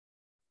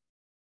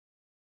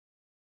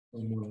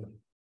and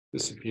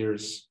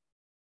disappears.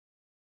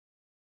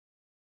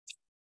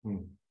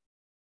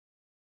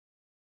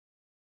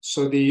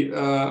 So the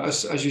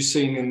as you've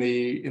seen in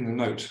the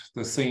note,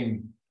 the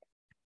theme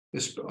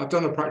is I've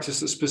done a practice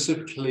that's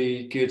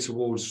specifically geared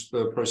towards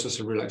the process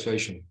of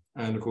relaxation.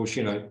 And of course,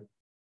 you know,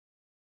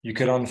 you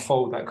could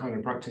unfold that kind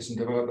of practice and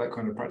develop that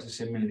kind of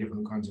practice in many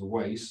different kinds of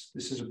ways.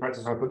 This is a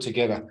practice I put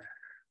together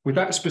with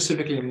that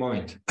specifically in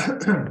mind.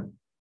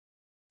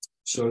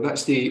 So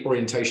that's the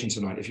orientation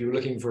tonight. If you're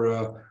looking for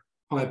a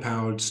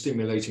high-powered,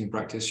 stimulating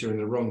practice, you're in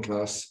the wrong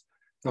class.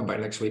 Come back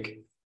next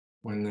week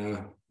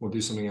when we'll do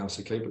something else,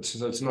 okay? But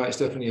so tonight it's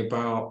definitely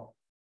about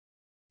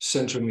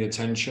centering the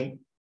attention.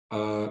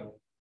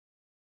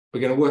 We're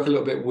going to work a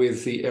little bit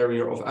with the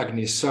area of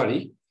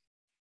Agnisara,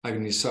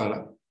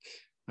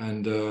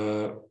 and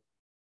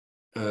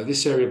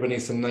this area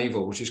beneath the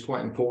navel, which is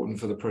quite important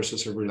for the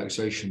process of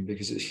relaxation,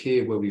 because it's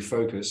here where we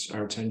focus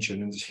our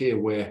attention, and it's here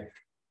where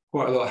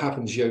quite a lot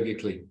happens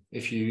yogically.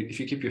 If you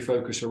keep your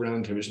focus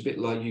around here, it's a bit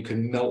like you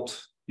can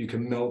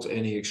melt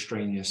any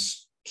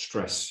extraneous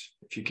stress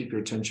if you keep your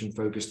attention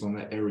focused on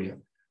that area,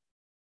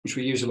 which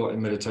we use a lot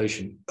in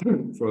meditation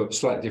for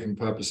slightly different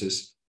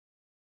purposes.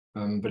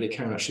 But it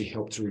can actually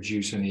help to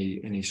reduce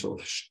any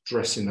sort of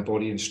stress in the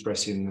body and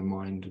stress in the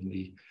mind and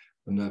the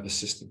nervous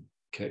system.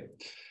 Okay.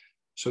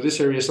 So this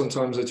area,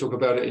 sometimes I talk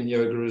about it in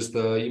yoga as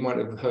you might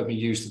have heard me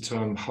use the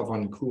term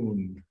Havan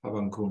Kun.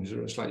 Havan Kun is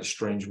a slightly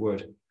strange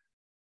word.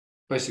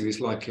 Basically, it's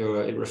like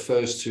it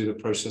refers to the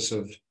process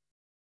of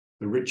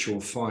the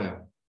ritual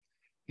fire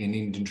in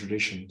Indian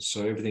tradition.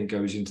 So everything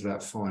goes into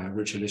that fire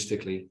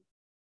ritualistically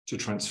to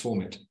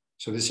transform it.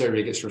 So this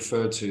area gets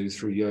referred to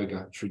through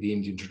yoga, through the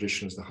Indian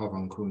tradition, as the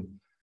Havan Kun,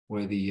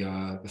 where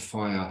the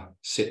fire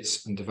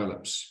sits and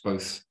develops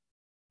both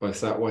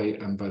that way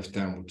and both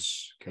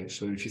downwards. Okay,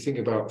 so if you think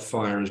about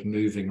fire as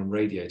moving and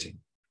radiating,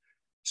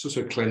 it's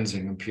also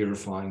cleansing and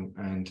purifying,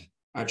 and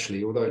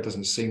actually, although it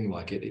doesn't seem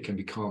like it, it can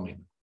be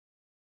calming.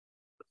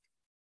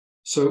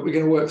 So we're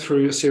going to work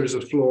through a series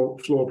of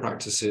floor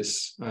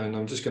practices, and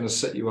I'm just going to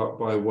set you up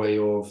by way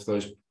of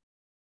those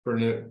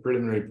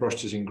preliminary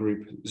postures in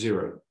group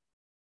 0.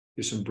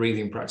 Do some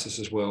breathing practice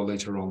as well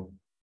later on.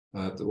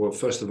 Well,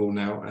 first of all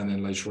now, and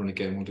then later on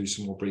again, we'll do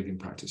some more breathing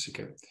practice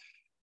again.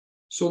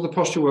 So the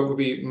posture work will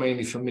be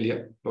mainly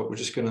familiar, but we're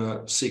just going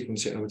to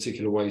sequence it in a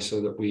particular way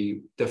so that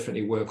we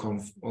definitely work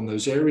on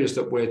those areas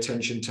where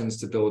tension tends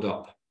to build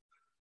up.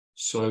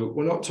 So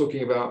we're not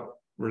talking about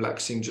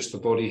relaxing just the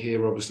body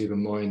here. Obviously, the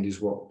mind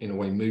is what, in a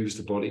way, moves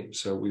the body.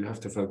 So we have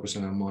to focus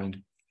on our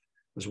mind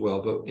as well.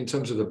 But in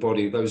terms of the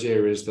body, those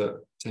areas that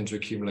tend to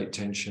accumulate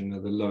tension are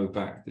the low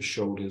back, the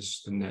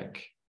shoulders, the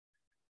neck,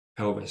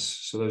 pelvis.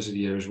 So those are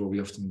the areas where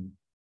we often,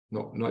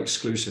 not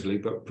exclusively,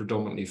 but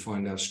predominantly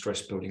find our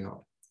stress building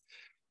up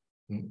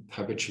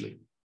habitually.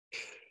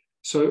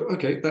 So,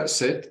 okay, that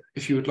said,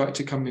 if you would like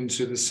to come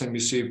into the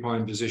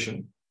semi-supine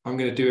position, I'm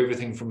going to do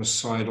everything from a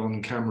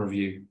side-on camera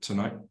view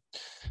tonight.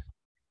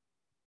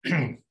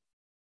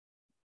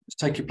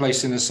 Take your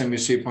place in a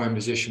semi-supine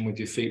position with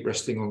your feet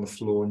resting on the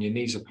floor and your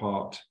knees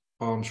apart,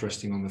 arms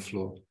resting on the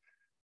floor.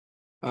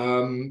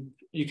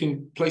 You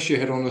can place your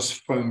head on a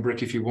foam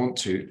brick if you want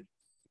to,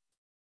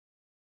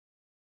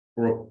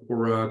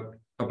 or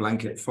a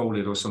blanket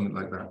folded or something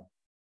like that.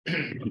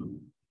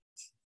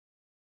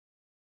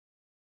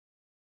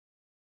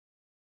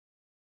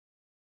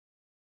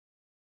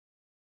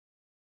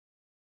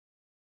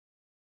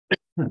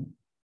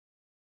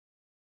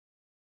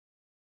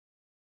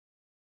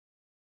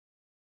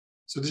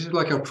 So this is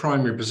like our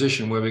primary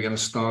position where we're going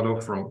to start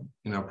off from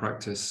in our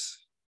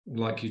practice. I'd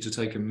like you to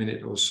take a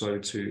minute or so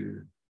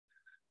to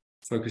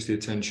focus the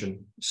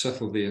attention,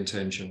 settle the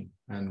attention,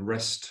 and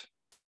rest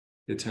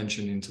the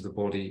attention into the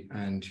body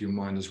and your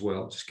mind as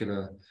well. Just get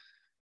a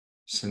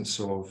sense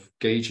of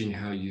gauging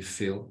how you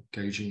feel,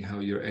 gauging how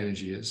your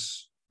energy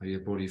is, how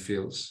your body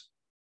feels.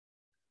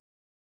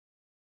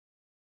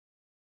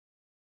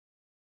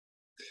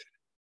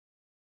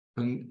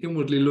 And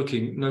inwardly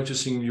looking,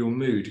 noticing your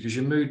mood, because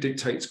your mood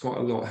dictates quite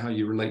a lot how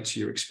you relate to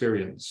your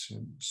experience.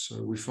 And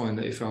so we find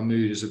that if our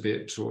mood is a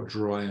bit sort of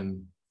dry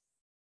and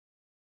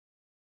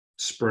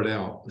spread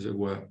out, as it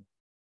were,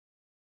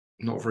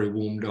 not very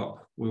warmed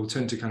up, we'll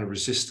tend to kind of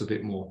resist a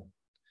bit more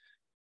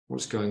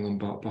what's going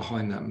on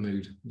behind that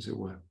mood, as it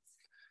were.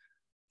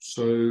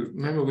 So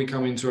remember, we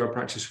come into our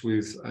practice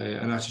with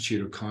an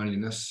attitude of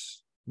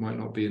kindliness. Might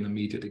not be an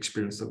immediate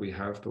experience that we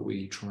have, but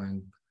we try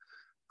and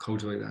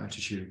cultivate that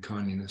attitude of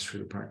kindliness through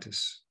the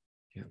practice.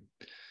 Yeah.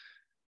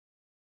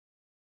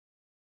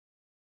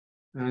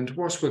 And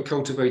whilst we're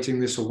cultivating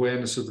this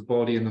awareness of the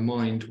body and the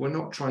mind, we're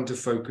not trying to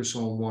focus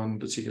on one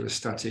particular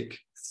static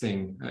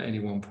thing at any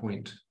one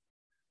point.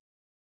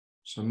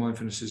 So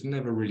mindfulness is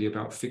never really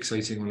about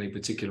fixating on a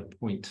particular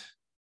point.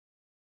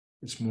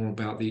 It's more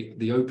about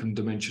the open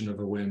dimension of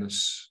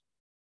awareness.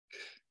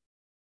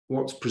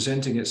 What's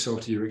presenting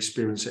itself to your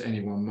experience at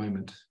any one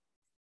moment,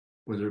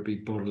 whether it be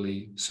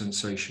bodily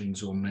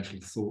sensations or mental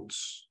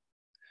thoughts.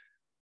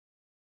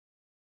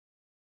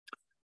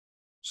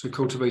 So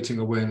cultivating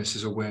awareness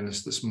is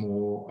awareness that's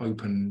more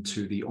open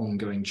to the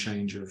ongoing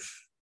change of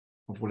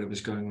whatever's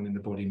going on in the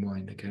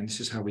body-mind. Again, this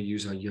is how we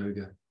use our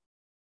yoga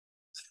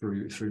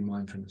through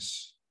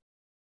mindfulness.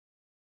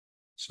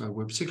 So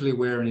we're particularly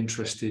aware and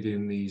interested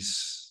in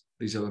these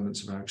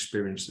elements of our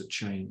experience that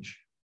change.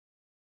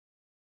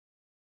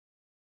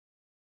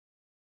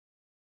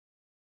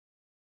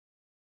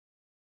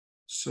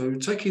 So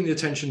taking the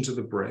attention to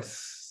the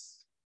breath,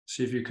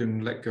 see if you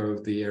can let go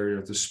of the area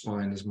of the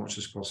spine as much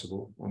as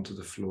possible onto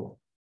the floor.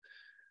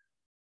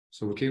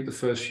 So we'll keep the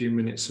first few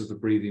minutes of the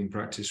breathing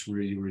practice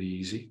really, really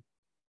easy.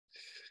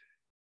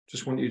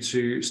 Just want you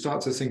to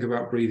start to think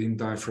about breathing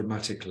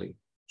diaphragmatically.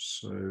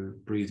 So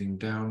breathing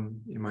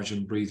down,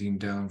 imagine breathing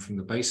down from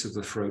the base of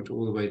the throat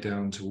all the way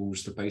down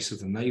towards the base of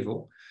the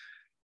navel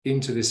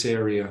into this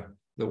area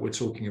that we're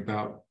talking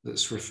about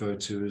that's referred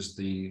to as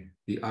the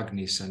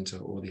Agni center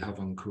or the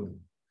Havankun.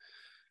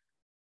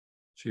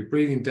 So you're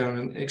breathing down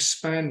and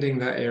expanding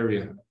that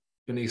area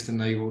beneath the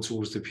navel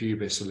towards the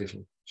pubis a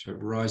little. So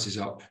it rises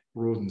up,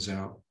 broadens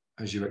out.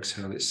 As you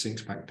exhale, it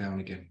sinks back down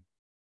again.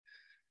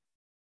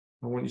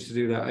 I want you to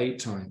do that 8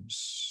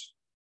 times,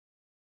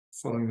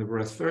 following the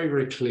breath very,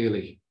 very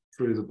clearly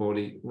through the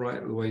body,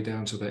 right the way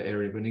down to that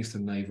area beneath the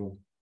navel.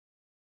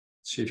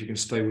 See if you can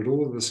stay with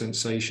all of the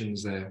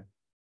sensations there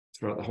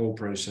throughout the whole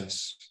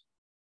process,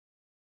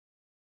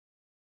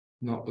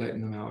 not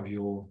letting them out of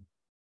your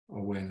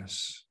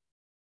awareness.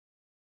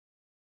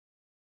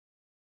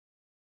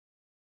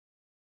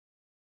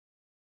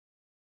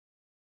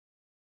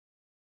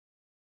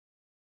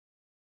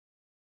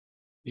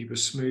 Keep a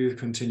smooth,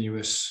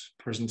 continuous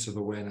presence of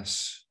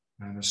awareness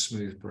and a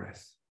smooth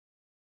breath.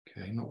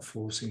 Okay, not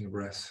forcing the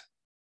breath.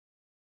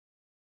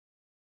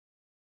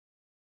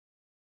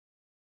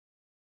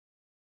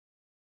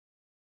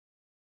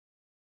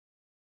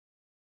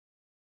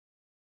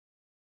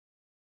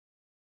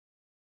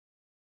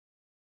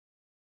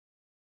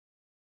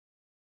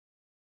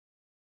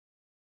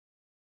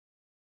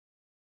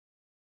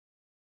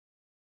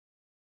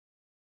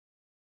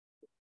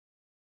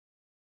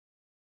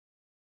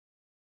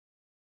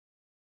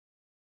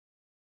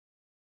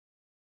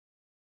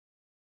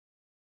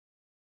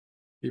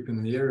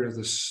 Keeping the area of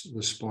the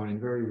spine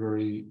very,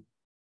 very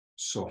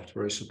soft,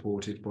 very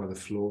supported by the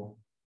floor.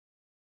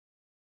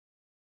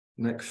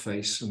 Neck,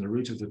 face, and the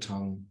root of the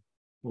tongue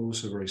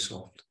also very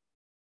soft.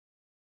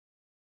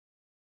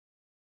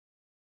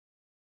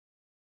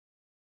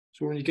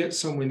 So when you get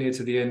somewhere near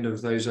to the end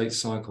of those 8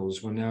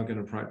 cycles, we're now going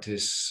to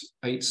practice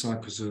 8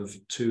 cycles of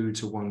 2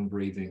 to 1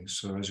 breathing.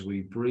 So as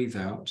we breathe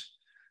out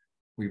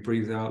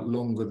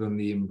longer than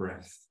the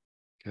in-breath.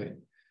 Okay.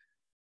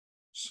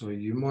 So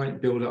you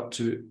might build up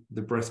to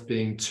the breath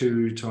being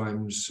 2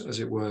 times,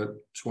 as it were,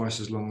 twice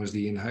as long as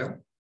the inhale,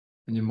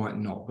 and you might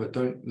not, but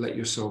don't let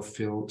yourself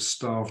feel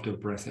starved of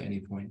breath at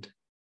any point.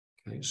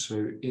 Okay,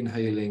 so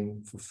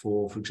inhaling for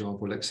 4, for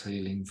example,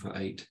 exhaling for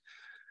 8,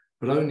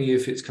 but only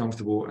if it's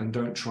comfortable, and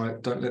don't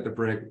let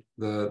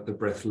the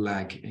breath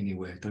lag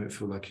anywhere. Don't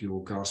feel like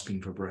you're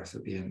gasping for breath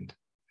at the end.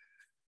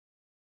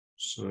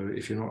 So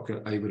if you're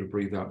not able to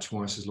breathe out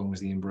twice as long as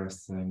the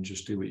in-breath, then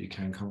just do what you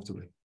can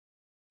comfortably.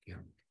 Yeah.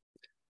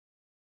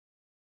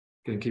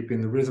 Again, keeping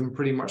the rhythm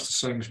pretty much the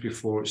same as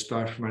before. It's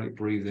diaphragmatic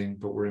breathing,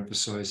 but we're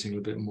emphasizing a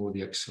bit more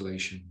the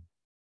exhalation,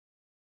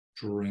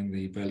 drawing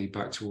the belly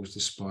back towards the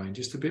spine,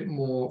 just a bit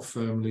more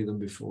firmly than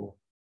before.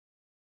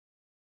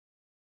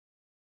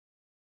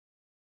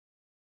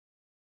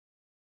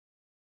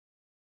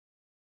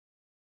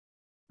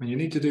 And you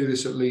need to do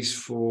this at least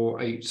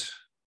for eight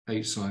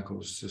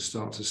cycles to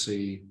start to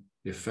see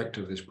the effect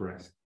of this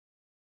breath.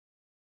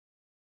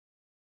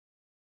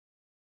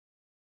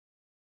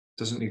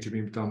 Doesn't need to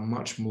be done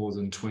much more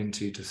than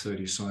 20 to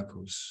 30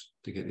 cycles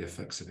to get the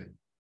effects of it.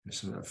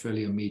 It's a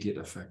fairly immediate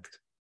effect.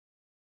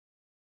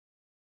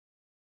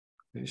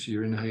 Okay, so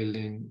you're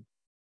inhaling,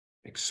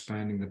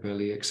 expanding the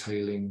belly,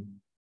 exhaling,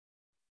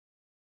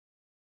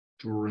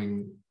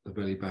 drawing the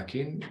belly back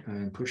in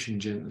and pushing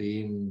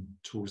gently in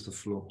towards the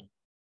floor,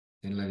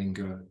 then letting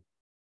go.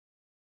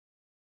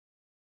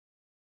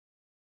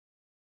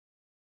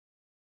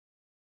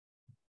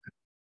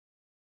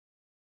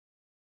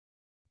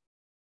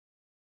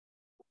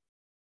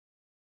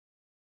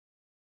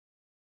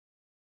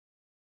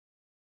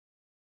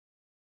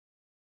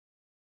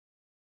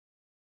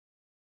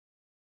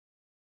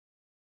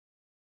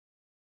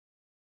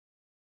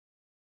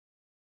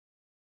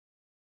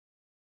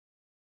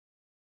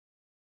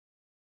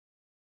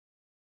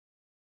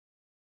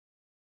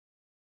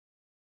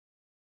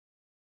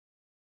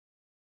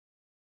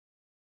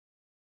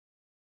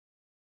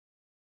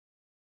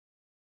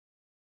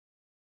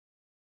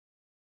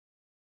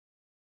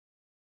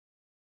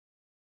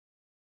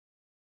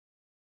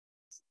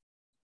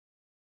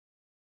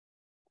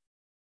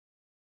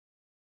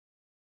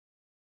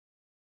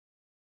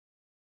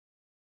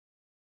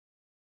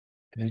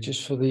 Okay,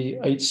 just for the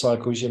 8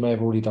 cycles, you may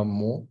have already done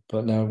more,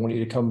 but now I want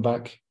you to come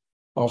back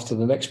after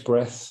the next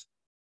breath,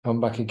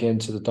 come back again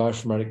to the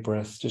diaphragmatic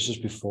breath, just as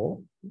before,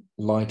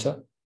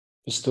 lighter,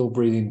 but still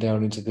breathing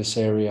down into this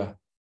area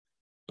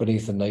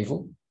beneath the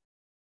navel.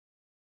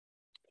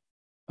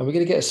 And we're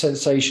going to get a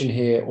sensation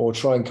here, or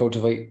try and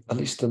cultivate at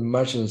least an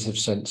imaginative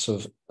sense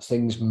of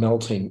things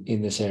melting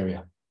in this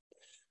area.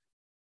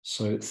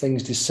 So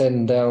things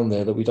descend down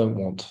there that we don't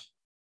want,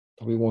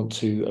 that we want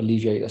to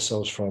alleviate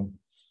ourselves from.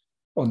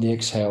 On the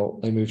exhale,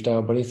 they move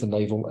down beneath the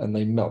navel and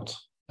they melt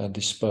and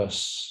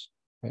disperse.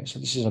 Okay, so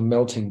this is a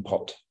melting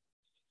pot.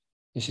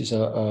 This is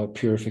a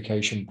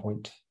purification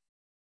point.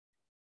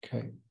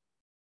 Okay.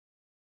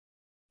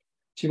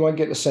 So you might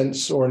get the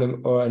sense or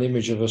an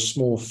image of a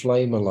small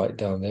flame of light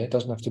down there. It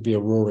doesn't have to be a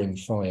roaring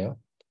fire.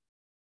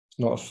 It's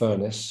not a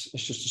furnace.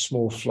 It's just a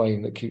small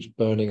flame that keeps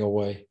burning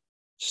away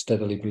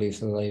steadily beneath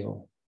the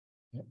navel.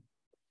 Yeah.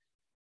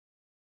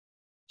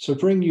 So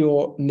bring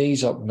your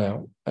knees up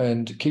now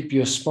and keep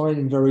your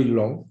spine very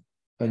long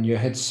and your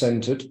head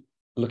centered,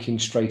 looking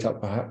straight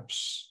up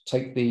perhaps.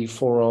 Take the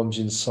forearms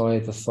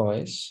inside the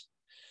thighs.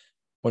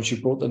 Once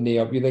you've brought the knee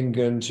up, you're then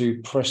going to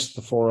press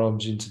the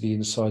forearms into the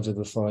insides of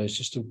the thighs,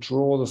 just to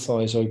draw the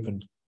thighs open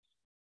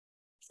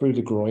through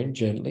the groin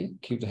gently.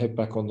 Keep the head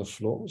back on the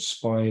floor,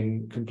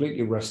 spine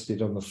completely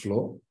rested on the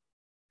floor.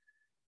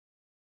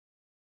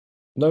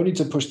 No need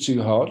to push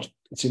too hard.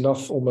 It's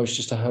enough almost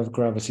just to have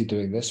gravity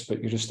doing this,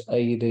 but you're just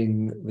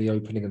aiding the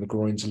opening of the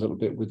groins a little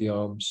bit with the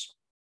arms.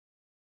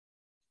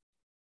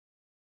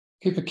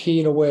 Keep a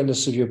keen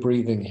awareness of your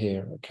breathing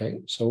here, okay?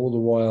 So all the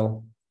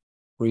while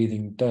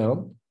breathing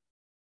down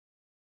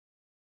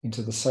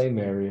into the same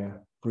area,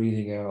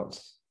 breathing out.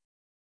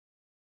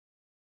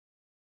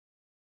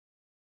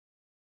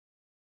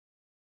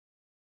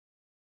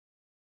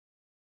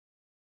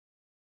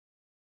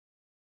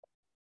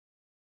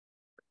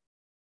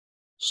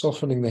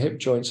 Softening the hip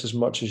joints as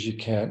much as you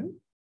can.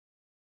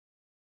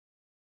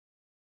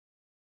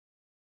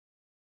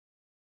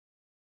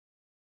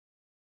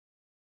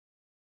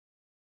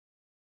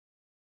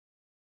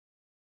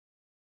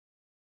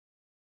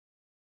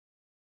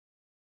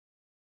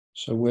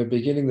 So we're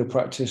beginning the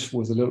practice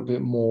with a little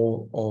bit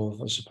more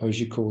of, I suppose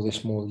you call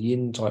this more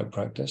yin type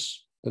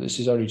practice, but this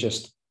is only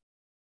just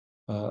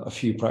a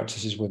few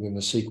practices within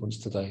the sequence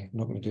today. I'm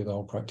not going to do the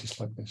whole practice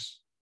like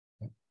this.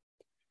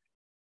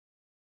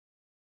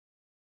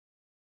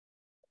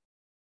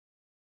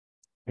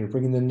 You're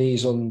bringing the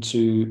knees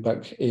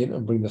back in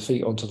and bring the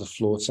feet onto the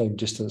floor, same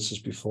distance as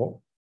before.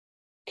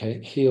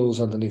 Okay,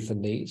 heels underneath the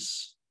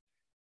knees.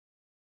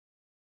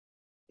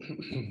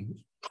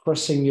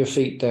 Pressing your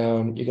feet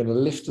down, you're going to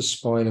lift the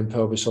spine and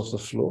pelvis off the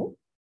floor.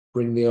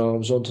 Bring the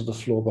arms onto the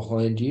floor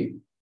behind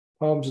you.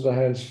 Palms of the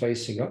hands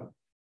facing up.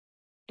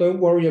 Don't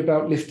worry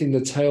about lifting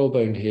the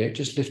tailbone here,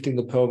 just lifting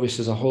the pelvis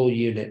as a whole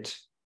unit.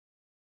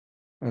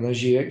 And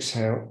as you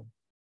exhale,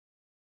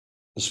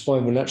 the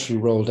spine will naturally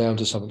roll down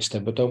to some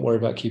extent, but don't worry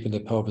about keeping the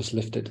pelvis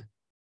lifted,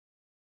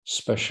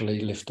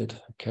 especially lifted,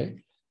 okay?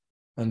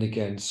 And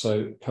again,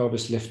 so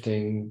pelvis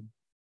lifting.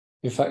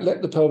 In fact,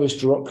 let the pelvis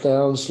drop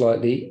down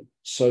slightly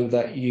so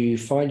that you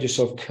find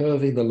yourself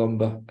curving the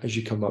lumbar as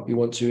you come up. You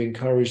want to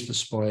encourage the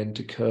spine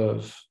to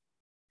curve.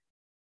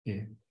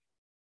 Yeah.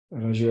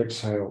 And as you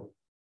exhale,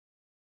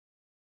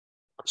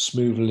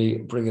 smoothly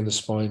bringing the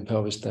spine,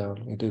 pelvis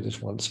down. We do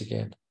this once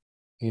again.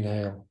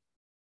 Inhale.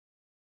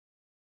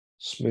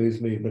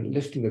 Smooth movement,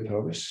 lifting the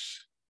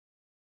pelvis.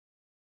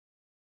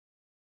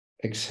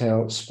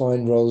 Exhale,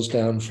 spine rolls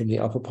down from the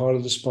upper part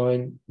of the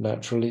spine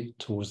naturally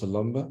towards the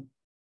lumbar.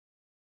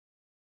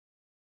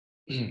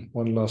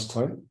 One last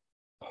time.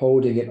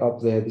 Holding it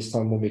up there this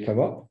time when we come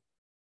up.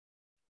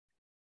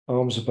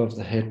 Arms above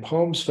the head,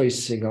 palms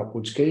facing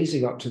upwards,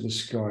 gazing up to the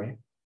sky.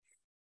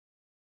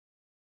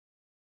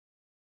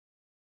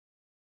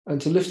 And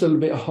to lift a little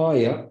bit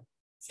higher,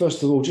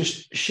 first of all,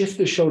 just shift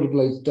the shoulder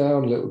blades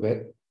down a little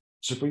bit.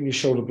 So bring your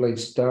shoulder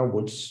blades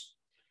downwards.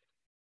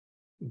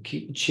 And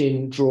keep the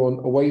chin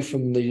drawn away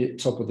from the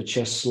top of the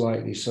chest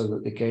slightly so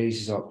that the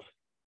gaze is up.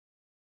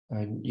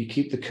 And you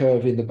keep the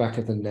curve in the back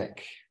of the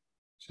neck.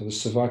 So the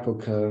cervical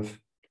curve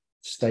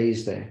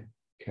stays there.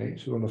 Okay,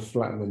 so we want to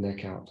flatten the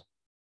neck out.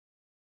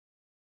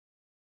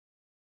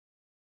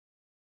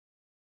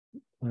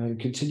 And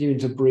continuing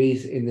to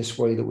breathe in this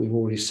way that we've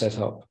already set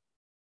up.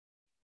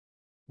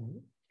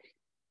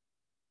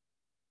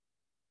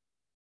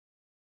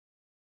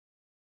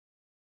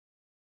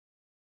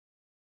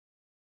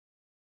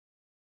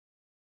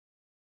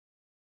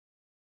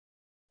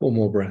 Four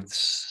more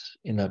breaths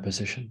in that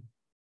position.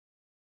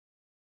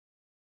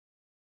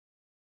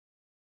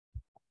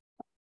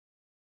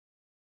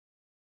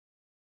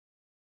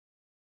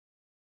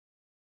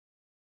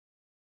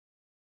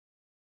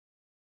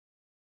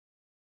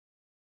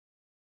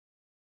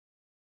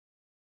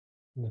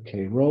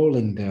 Okay,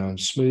 rolling down,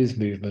 smooth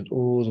movement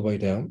all the way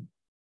down.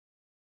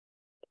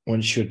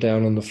 Once you're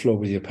down on the floor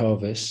with your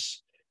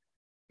pelvis,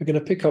 we're going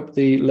to pick up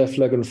the left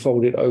leg and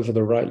fold it over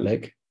the right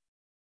leg.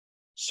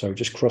 So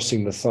just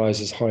crossing the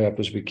thighs as high up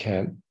as we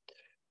can.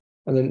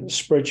 And then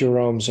spread your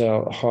arms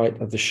out,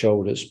 height of the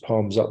shoulders,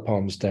 palms up,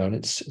 palms down.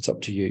 It's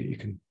up to you. You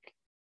can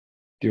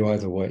do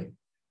either way.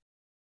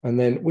 And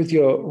then with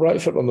your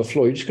right foot on the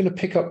floor, you're just going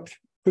to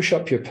push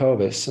up your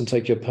pelvis and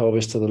take your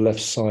pelvis to the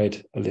left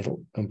side a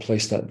little and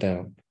place that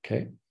down,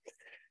 okay?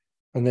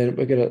 And then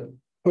we're going to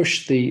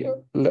push the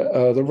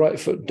right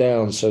foot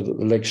down so that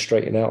the legs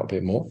straighten out a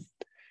bit more,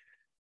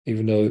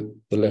 even though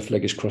the left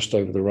leg is crossed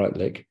over the right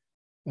leg.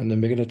 And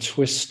then we're going to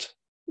twist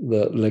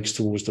the legs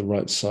towards the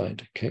right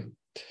side, okay?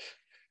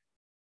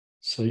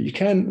 So you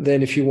can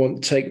then, if you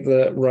want, take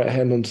the right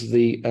hand onto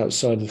the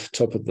outside of the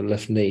top of the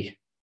left knee,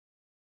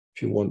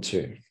 if you want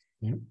to.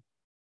 Yeah.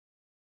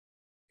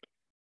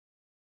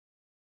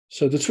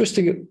 So the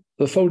twisting,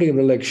 the folding of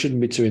the legs shouldn't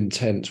be too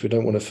intense. We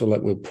don't want to feel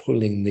like we're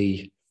pulling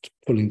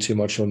too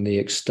much on the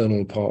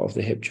external part of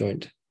the hip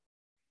joint.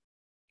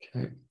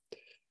 Okay.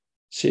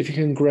 See if you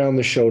can ground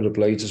the shoulder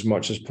blades as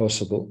much as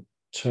possible,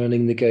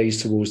 turning the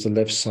gaze towards the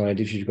left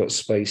side if you've got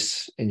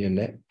space in your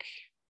neck.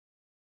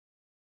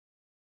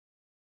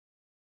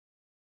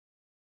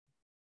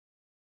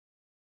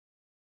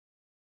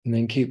 And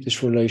then keep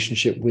this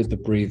relationship with the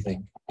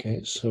breathing.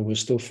 Okay, so we're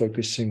still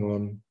focusing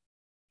on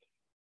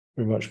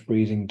very much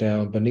breathing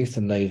down beneath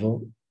the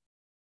navel.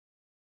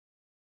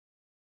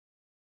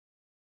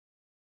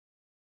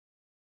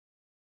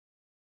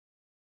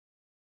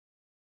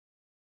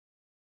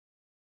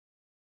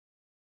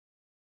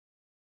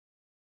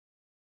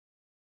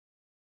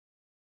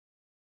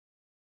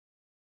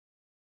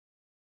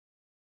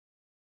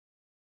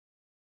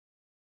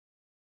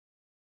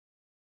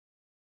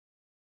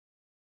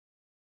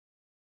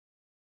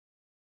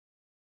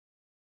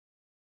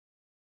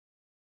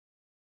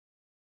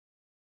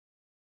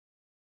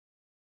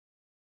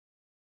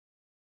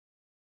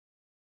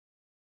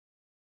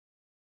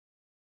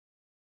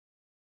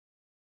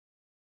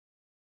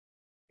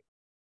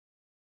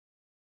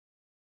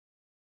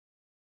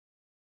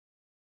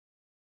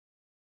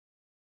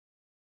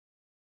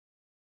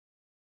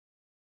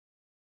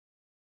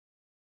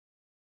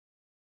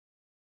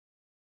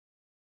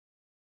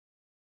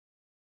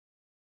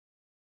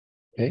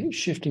 Okay,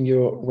 shifting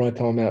your right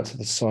arm out to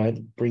the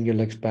side, bring your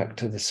legs back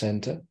to the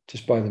center,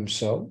 just by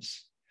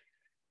themselves.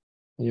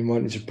 And you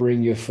might need to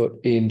bring your foot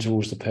in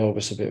towards the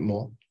pelvis a bit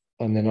more,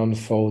 and then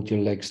unfold your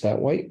legs that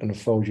way and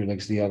fold your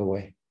legs the other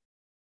way.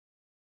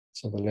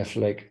 So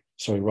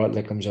the right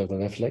leg comes over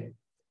the left leg.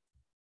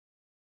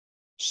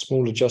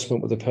 Small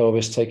adjustment with the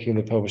pelvis, taking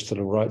the pelvis to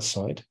the right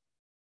side.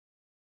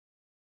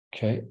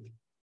 Okay.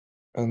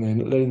 And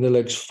then letting the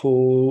legs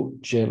fall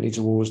gently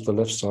towards the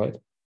left side.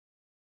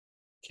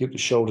 Keep the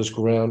shoulders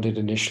grounded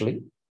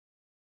initially.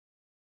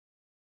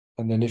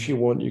 And then if you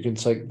want, you can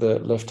take the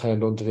left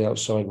hand onto the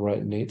outside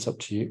right knee. It's up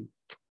to you.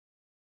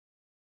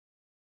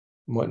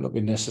 Might not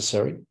be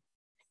necessary.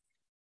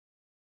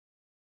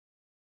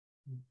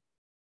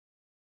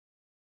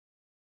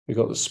 We've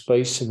got the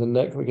space in the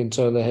neck. We can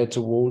turn the head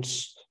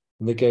towards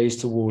and the gaze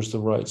towards the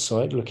right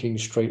side, looking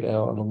straight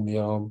out along the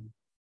arm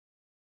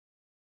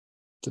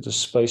to the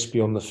space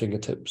beyond the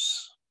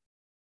fingertips.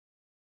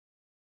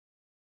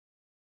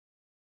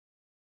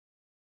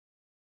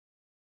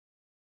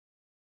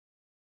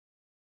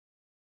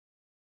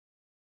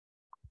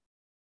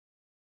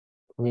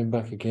 Coming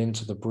back again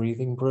to the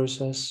breathing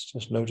process,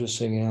 just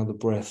noticing how the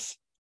breath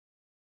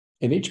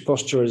in each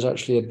posture is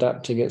actually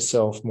adapting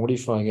itself,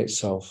 modifying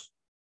itself.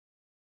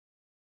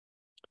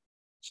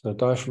 So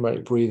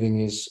diaphragmatic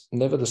breathing is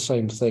never the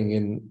same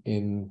thing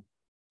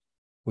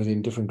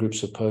within different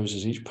groups of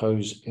poses. Each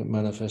pose, it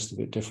manifests a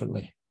bit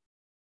differently.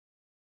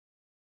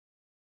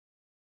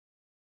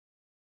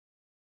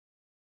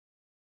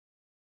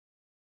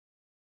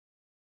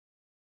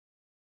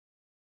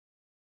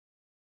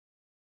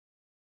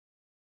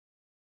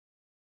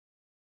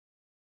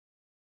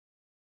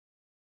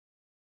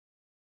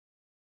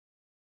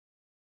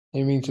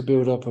 Aiming to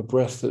build up a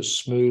breath that's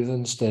smooth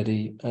and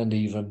steady and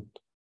even,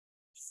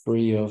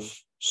 free of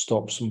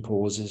stops and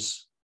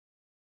pauses.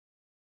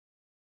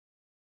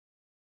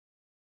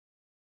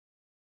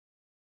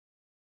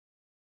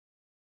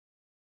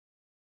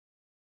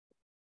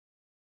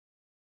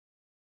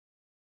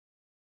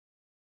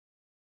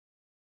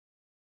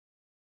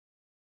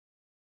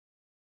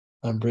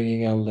 And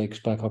bringing our legs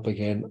back up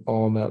again,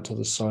 arm out to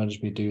the side as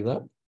we do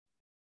that.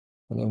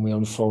 And then we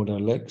unfold our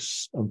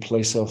legs and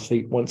place our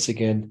feet once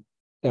again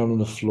down on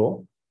the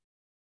floor,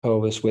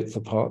 pelvis width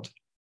apart.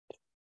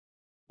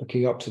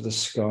 Looking up to the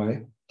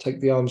sky, take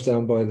the arms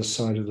down by the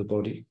side of the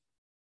body.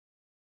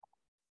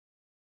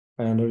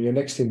 And on your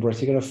next in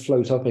breath, you're going to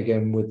float up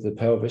again with the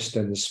pelvis,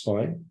 then the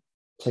spine,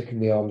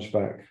 taking the arms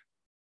back,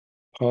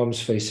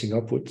 palms facing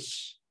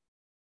upwards.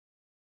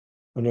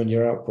 And on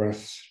your out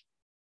breath,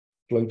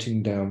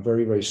 floating down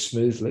very, very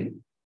smoothly.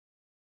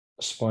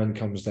 The spine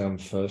comes down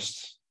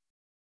first,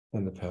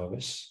 then the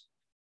pelvis.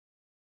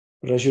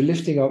 But as you're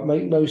lifting up,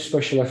 make no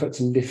special effort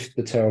to lift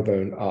the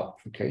tailbone up.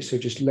 Okay, so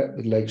just let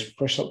the legs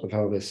press up the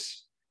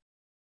pelvis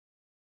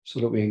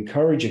so that we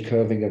encourage a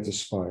curving of the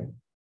spine.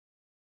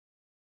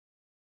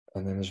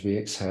 And then as we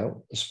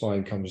exhale, the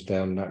spine comes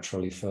down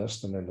naturally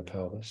first and then the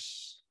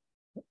pelvis.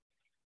 Do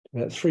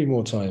that 3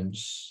 more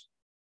times.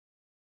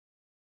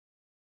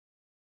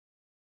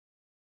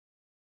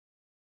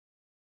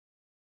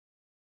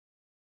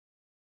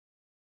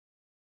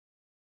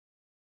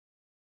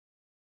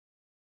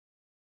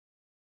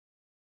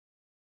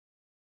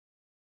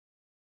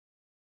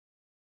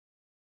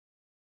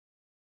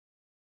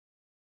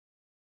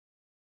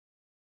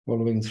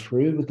 Following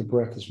through with the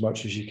breath as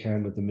much as you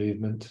can with the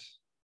movement.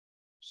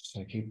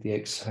 So keep the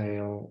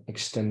exhale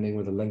extending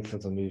with the length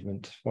of the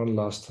movement. One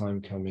last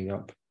time coming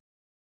up.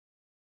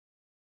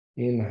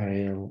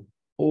 Inhale.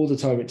 All the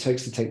time it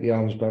takes to take the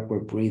arms back, we're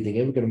breathing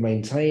in. We're going to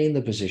maintain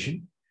the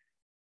position.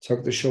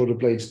 Tuck the shoulder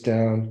blades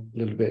down a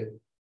little bit.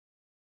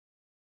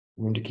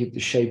 We want to keep the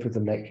shape of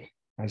the neck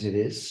as it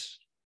is.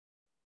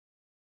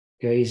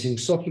 Gazing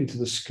softly to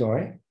the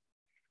sky.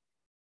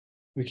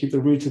 We keep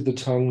the root of the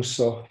tongue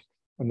soft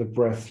and the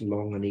breath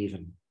long and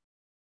even.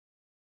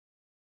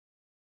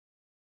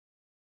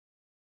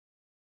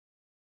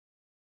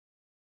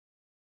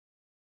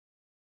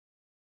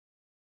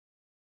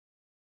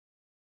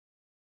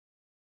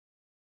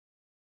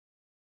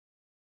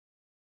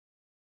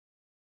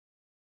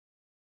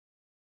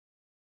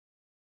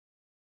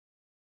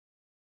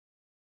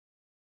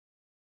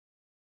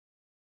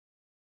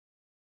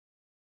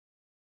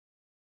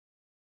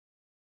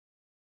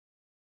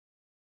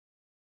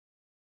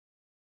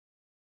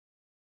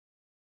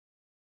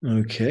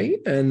 Okay,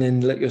 and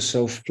then let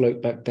yourself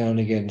float back down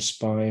again,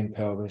 spine,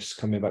 pelvis,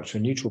 coming back to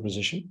a neutral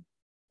position.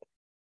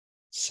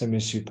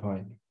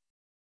 Semi-supine.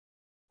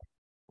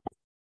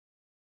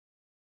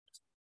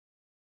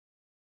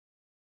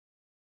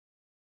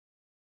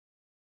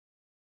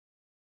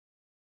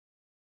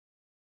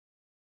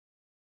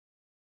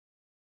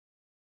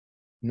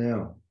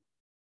 Now,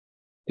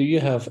 do you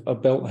have a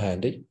belt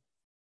handy?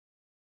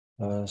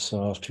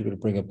 So I ask people to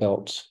bring a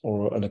belt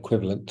or an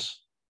equivalent.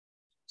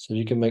 So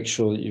you can make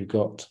sure that you've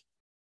got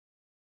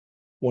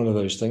one of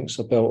those things,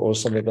 a belt or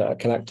something that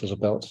can act as a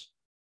belt.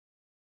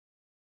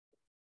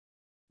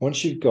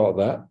 Once you've got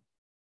that,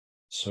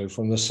 so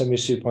from the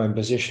semi-supine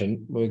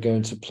position, we're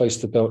going to place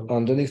the belt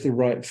underneath the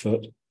right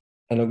foot.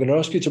 And I'm going to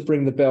ask you to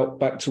bring the belt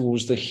back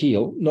towards the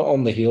heel, not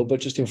on the heel, but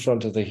just in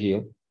front of the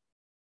heel.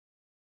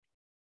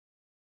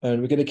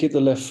 And we're going to keep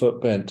the left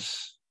foot bent,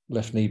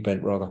 left knee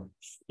bent rather,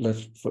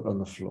 left foot on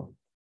the floor.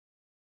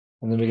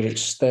 And then we're going to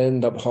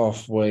extend up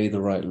halfway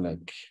the right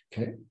leg,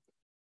 okay?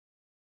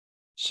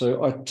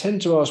 So I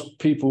tend to ask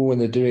people when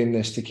they're doing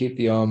this to keep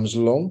the arms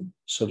long,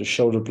 so the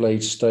shoulder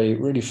blades stay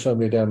really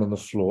firmly down on the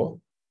floor,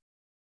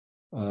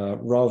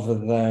 rather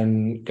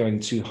than going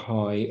too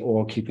high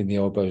or keeping the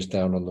elbows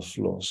down on the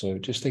floor. So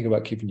just think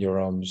about keeping your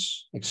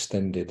arms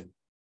extended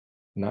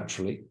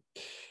naturally.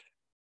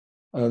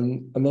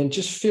 And then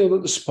just feel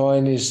that the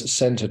spine is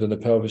centered and the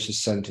pelvis is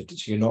centered,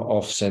 so you're not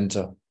off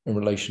center in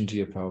relation to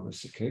your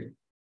pelvis, okay?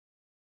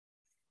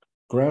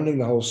 Grounding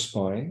the whole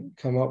spine,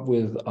 come up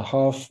with a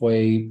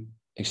halfway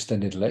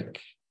extended leg.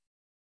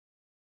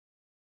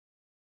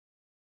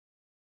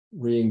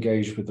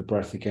 Re-engage with the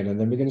breath again, and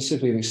then we're going to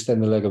simply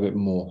extend the leg a bit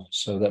more.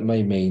 So that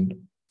may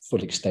mean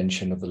full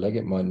extension of the leg,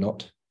 it might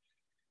not.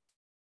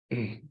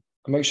 And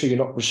make sure you're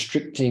not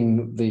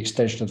restricting the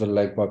extension of the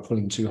leg by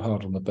pulling too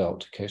hard on the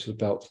belt, okay? So the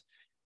belt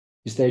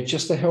is there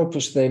just to help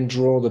us then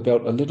draw the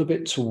belt a little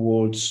bit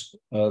towards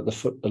the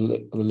foot, the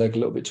leg a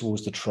little bit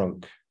towards the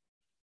trunk.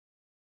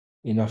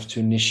 Enough to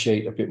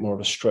initiate a bit more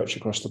of a stretch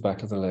across the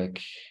back of the leg,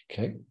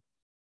 okay?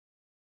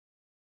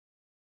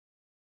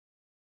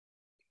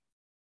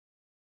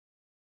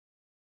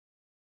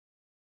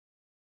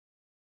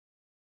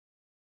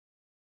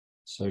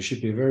 So it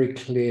should be a very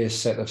clear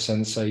set of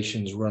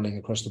sensations running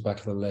across the back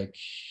of the leg.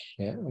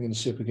 Yeah, we're going to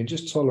see if we can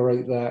just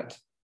tolerate that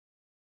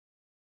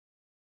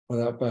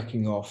without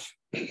backing off.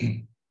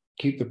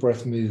 Keep the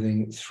breath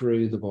moving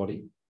through the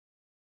body.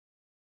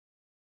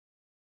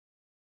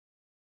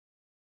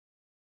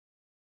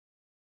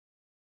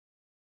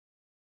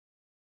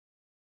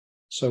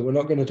 So we're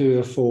not going to do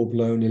a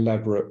full-blown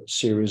elaborate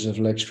series of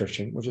leg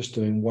stretching. We're just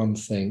doing one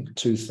thing,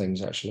 two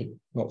things actually,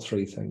 not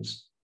three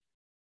things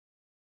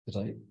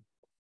today.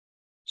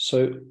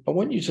 So I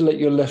want you to let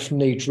your left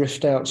knee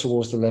drift out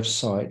towards the left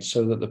side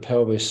so that the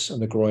pelvis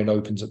and the groin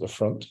opens at the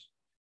front.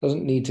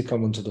 Doesn't need to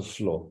come onto the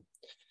floor.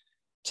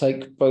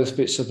 Take both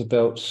bits of the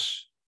belt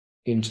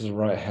into the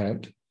right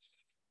hand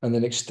and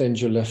then extend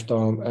your left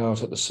arm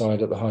out at the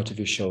side at the height of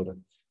your shoulder.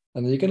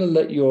 And then you're going to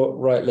let your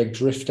right leg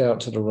drift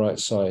out to the right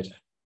side,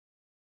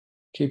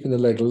 keeping the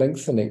leg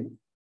lengthening,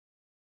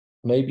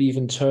 maybe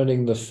even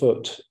turning the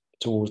foot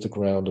towards the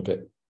ground a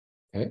bit,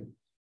 okay?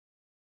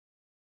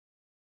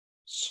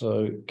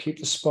 So keep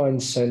the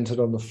spine centered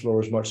on the floor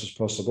as much as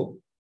possible.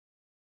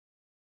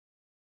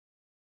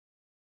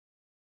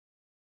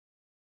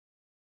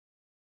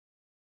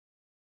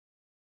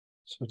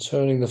 So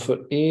turning the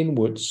foot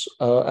inwards,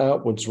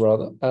 outwards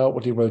rather,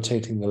 outwardly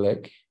rotating the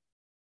leg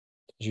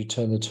as you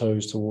turn the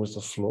toes towards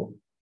the floor.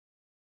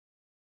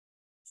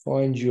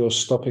 Find your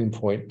stopping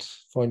point,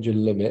 find your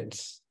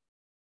limit,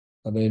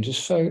 and then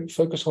just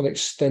focus on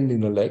extending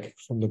the leg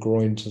from the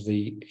groin to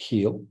the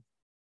heel.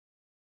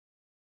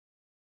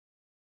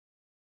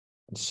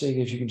 And seeing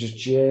if you can just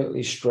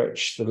gently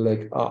stretch the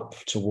leg up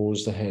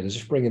towards the head, as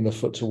if bringing the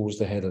foot towards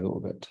the head a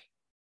little bit.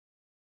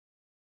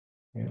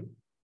 Yeah.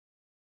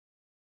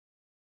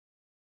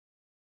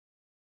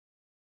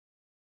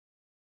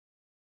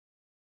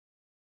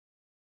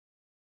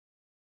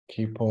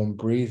 Keep on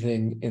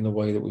breathing in the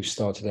way that we've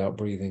started out,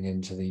 breathing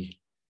into the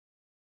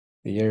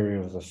the area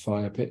of the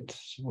fire pit,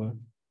 as it were,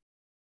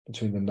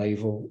 between the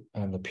navel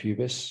and the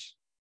pubis.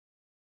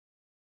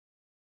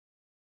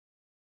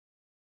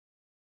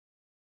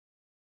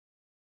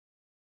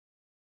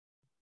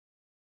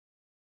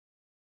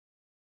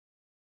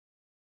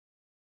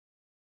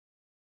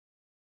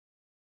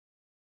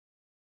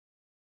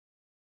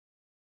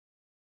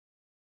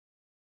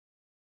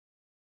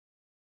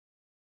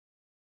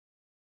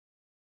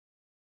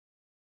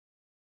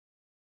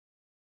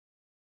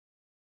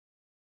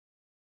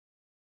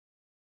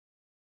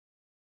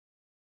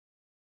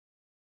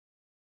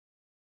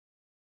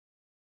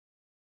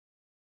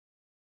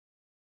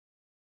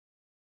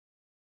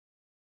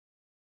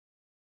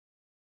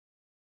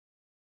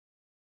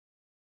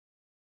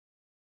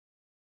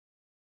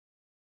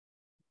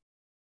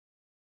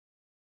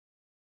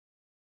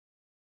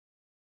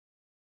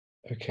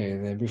 Okay,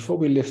 and then before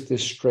we lift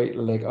this straight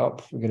leg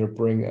up, we're going to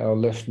bring our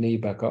left knee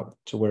back up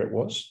to where it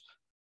was,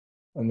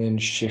 and then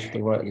shift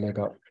the right leg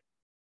up,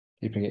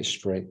 keeping it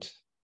straight.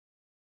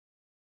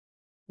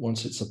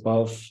 Once it's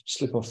above,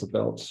 slip off the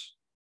belt.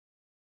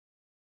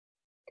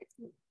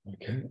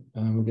 Okay,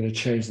 and we're going to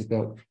change the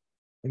belt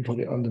and put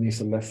it underneath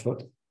the left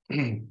foot,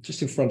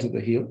 just in front of the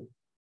heel.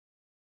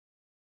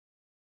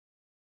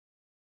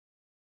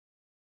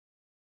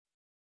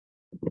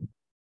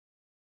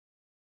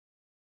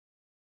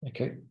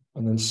 Okay,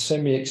 and then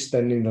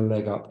semi-extending the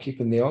leg up,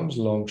 keeping the arms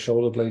long,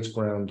 shoulder blades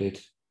grounded,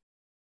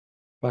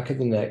 back of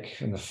the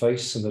neck and the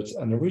face and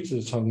the root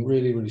of the tongue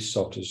really, really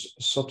soft as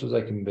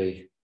they can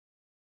be.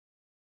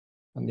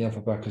 And the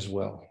upper back as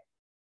well.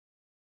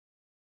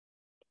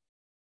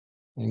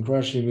 And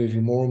gradually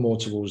moving more and more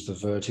towards the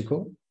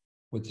vertical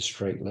with the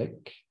straight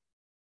leg,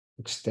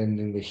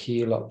 extending the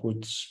heel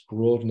upwards,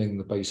 broadening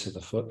the base of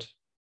the foot.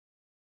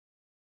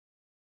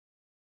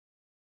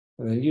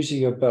 And then using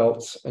your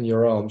belt and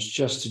your arms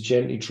just to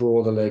gently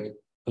draw the leg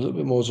a little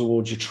bit more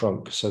towards your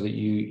trunk so that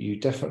you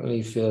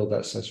definitely feel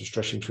that sense of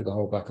stretching through the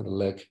whole back of the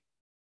leg.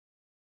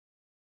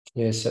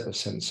 Clear set of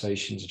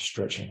sensations of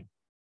stretching.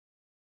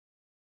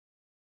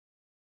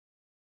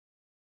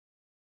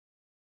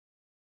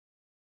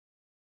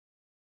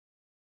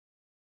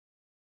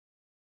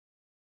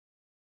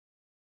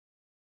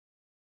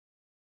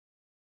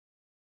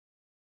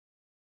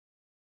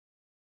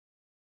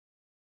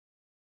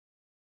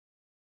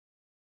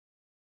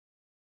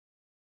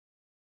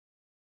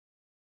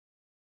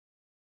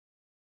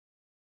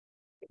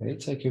 Okay,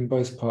 taking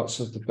both parts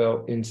of the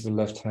belt into the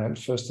left hand.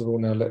 First of all,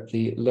 now let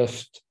the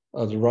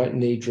right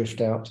knee drift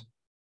out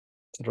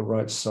to the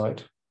right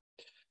side,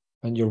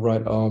 and your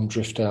right arm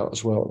drift out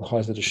as well at the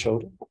height of the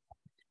shoulder.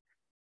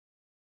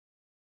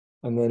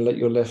 And then let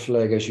your left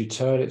leg, as you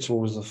turn it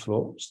towards the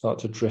floor, start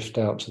to drift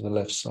out to the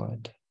left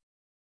side.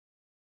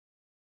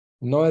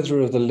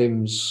 Neither of the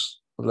legs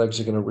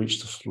are going to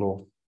reach the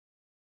floor.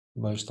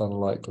 Most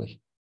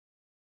unlikely.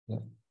 Yeah.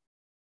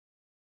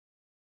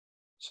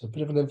 So a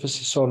bit of an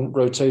emphasis on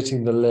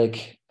rotating the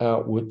leg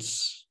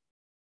outwards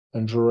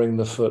and drawing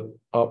the foot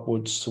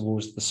upwards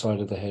towards the side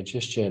of the head,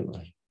 just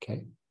gently,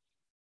 okay?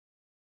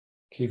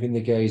 Keeping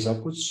the gaze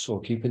upwards or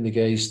keeping the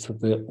gaze to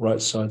the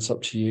right side's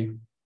up to you.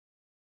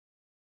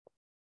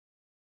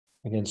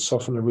 Again,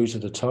 soften the root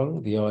of the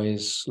tongue, the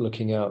eyes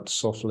looking out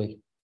softly,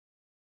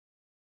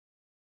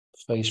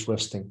 face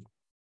resting.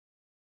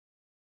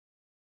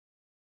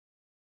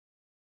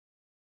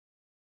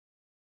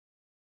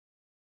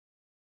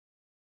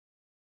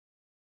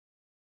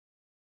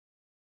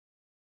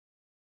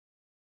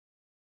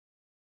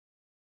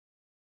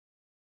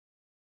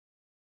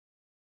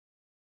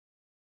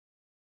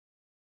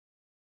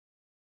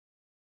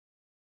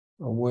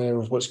 Aware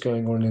of what's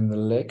going on in the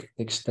leg,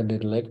 the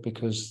extended leg,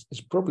 because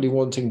it's probably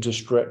wanting to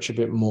stretch a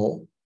bit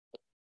more.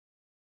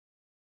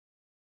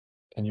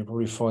 And you'll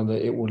probably find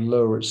that it will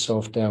lower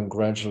itself down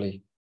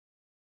gradually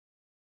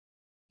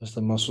as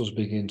the muscles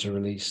begin to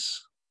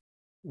release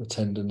the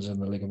tendons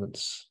and the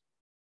ligaments.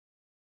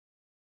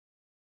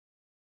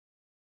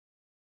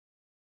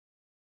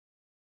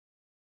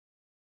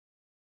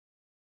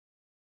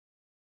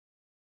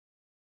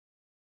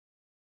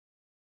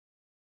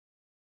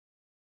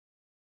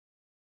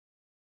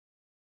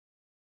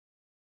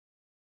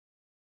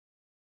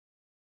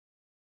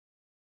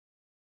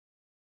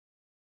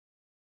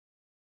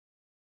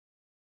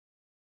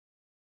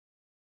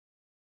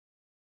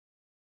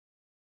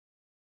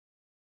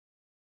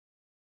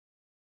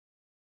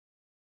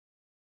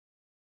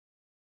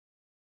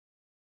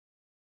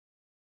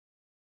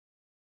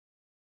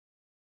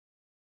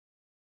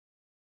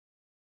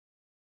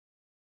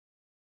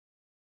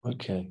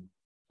 Okay,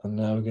 and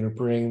now we're going to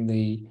bring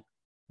the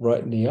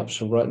right knee up.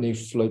 So right knee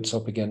floats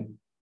up again.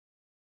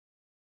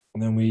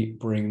 And then we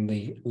bring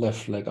the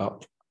left leg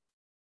up.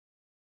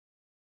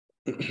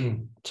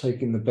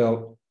 Taking the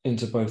belt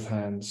into both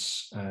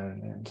hands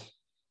and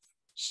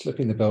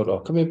slipping the belt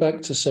off. Coming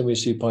back to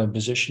semi-supine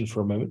position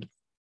for a moment.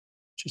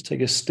 Just take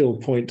a still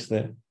point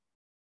there.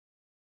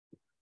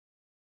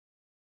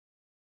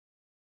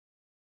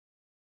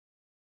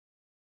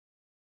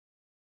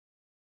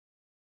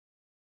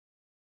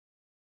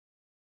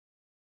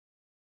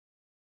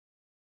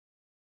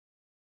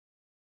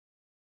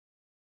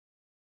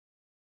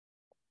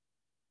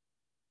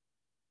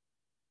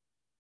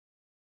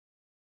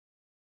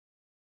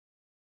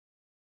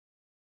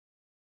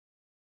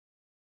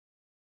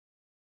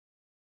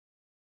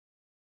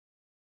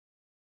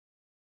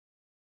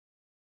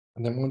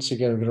 And then once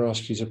again, I'm going to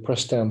ask you to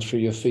press down through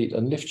your feet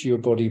and lift your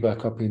body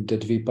back up into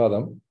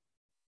Dvipadam,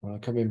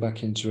 coming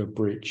back into a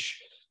bridge.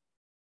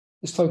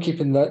 This time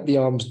keeping the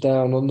arms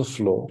down on the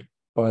floor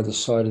by the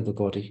side of the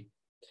body.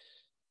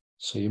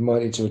 So you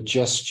might need to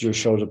adjust your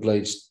shoulder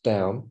blades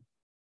down,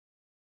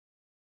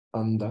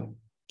 under,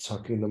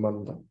 tucking them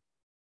under.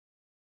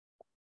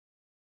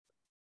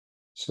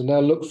 So now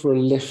look for a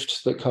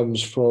lift that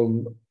comes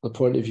from the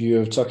point of view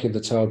of tucking the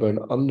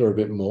tailbone under a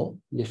bit more,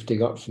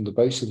 lifting up from the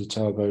base of the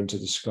tailbone to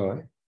the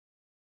sky,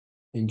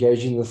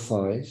 engaging the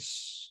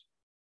thighs.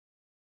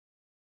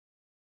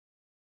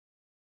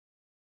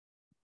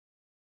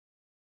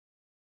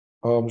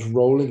 Arms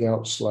rolling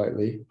out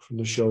slightly from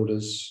the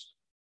shoulders,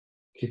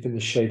 keeping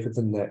the shape of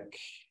the neck.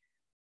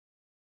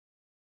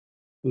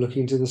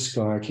 Looking to the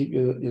sky, keep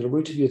the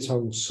root of your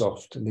tongue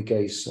soft and the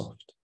gaze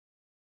soft.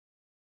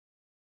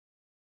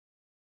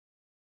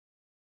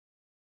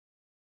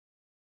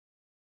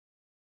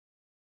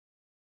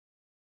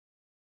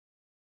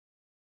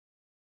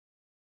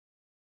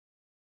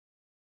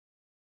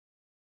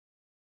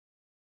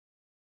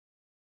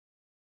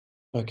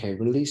 Okay,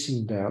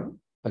 releasing down.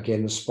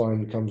 Again, the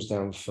spine comes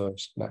down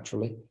first,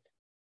 naturally,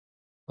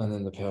 and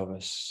then the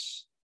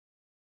pelvis.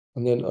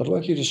 And then I'd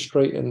like you to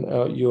straighten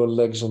out your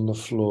legs on the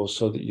floor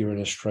so that you're in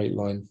a straight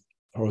line,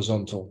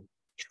 horizontal,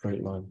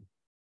 straight line.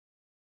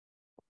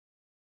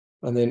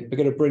 And then we're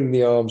going to bring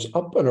the arms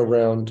up and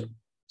around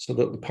so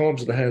that the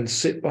palms of the hands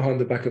sit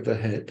behind the back of the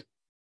head.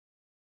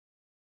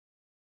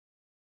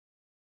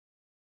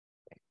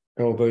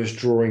 Elbows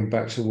drawing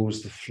back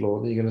towards the floor.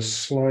 Then you're going to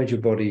slide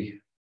your body,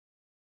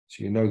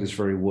 so you know this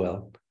very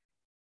well.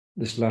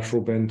 This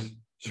lateral bend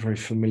is very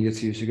familiar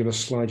to you. So you're going to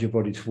slide your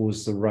body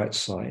towards the right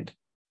side.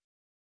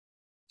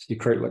 So you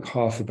create like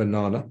half a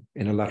banana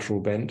in a lateral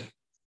bend.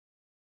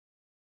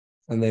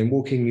 And then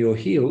walking your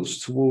heels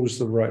towards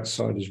the right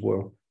side as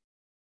well.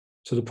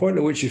 To the point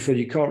at which you feel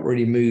you can't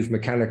really move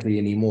mechanically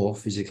anymore,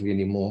 physically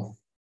anymore.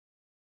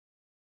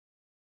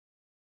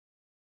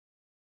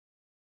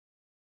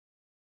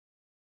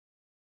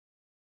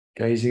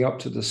 Gazing up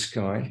to the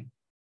sky.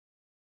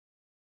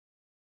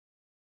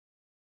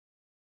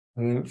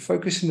 And then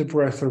focusing the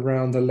breath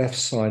around the left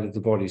side of the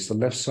body, so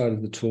the left side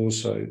of the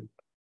torso,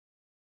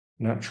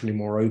 naturally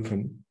more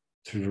open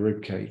through the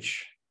rib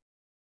cage.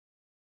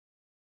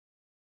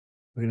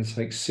 We're going to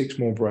take 6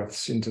 more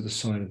breaths into the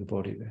side of the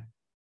body there.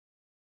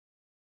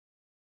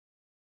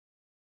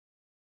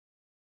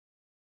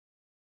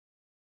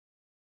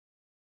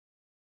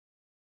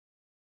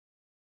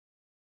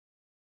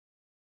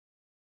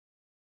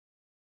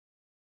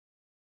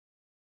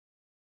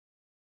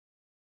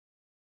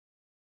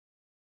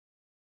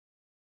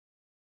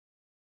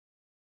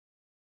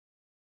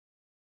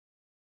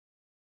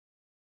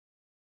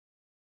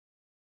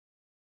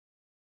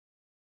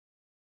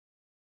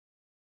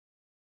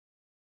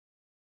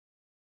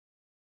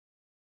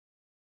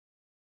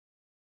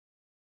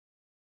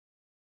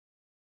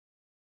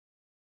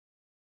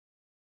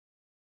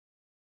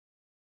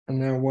 And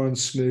now one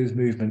smooth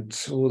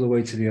movement all the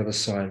way to the other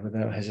side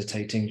without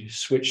hesitating. Just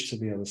switch to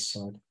the other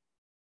side.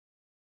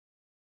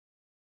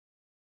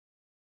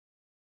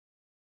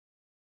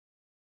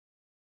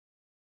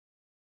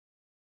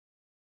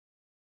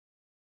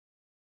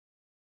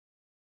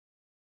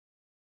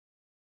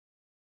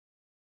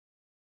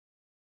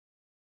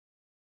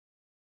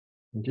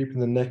 And keeping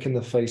the neck and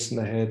the face and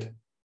the head,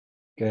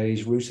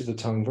 gaze, root of the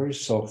tongue, very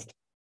soft.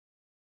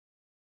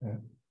 Yeah.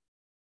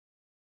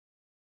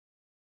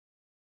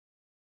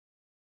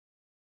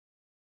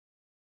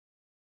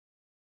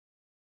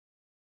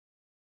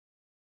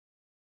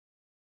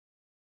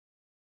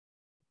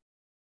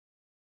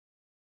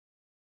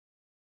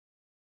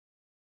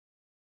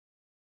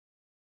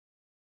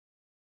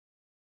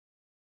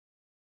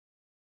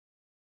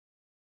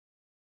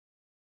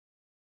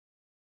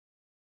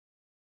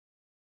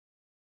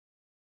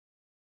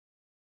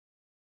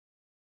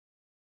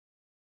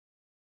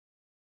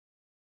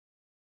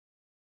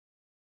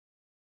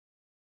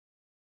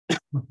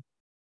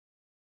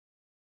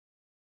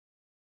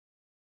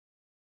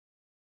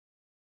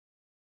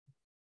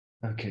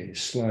 Okay,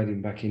 sliding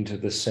back into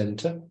the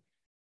center.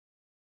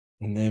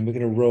 And then we're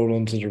going to roll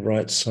onto the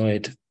right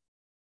side.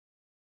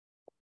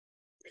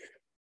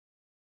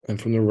 And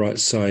from the right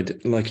side,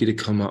 I'd like you to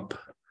come up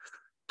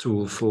to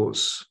all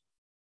fours.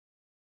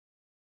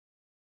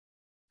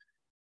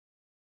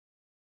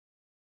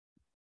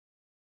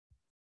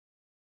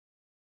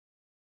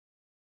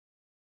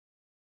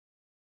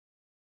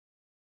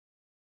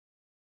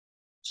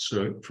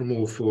 So from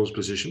all fours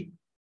position,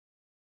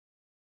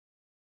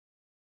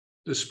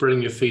 just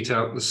spreading your feet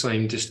out the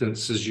same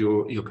distance as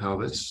your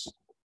pelvis.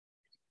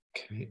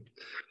 Okay.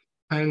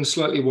 Hands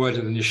slightly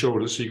wider than your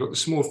shoulders. So you've got the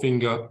small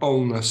finger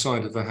on the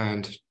side of the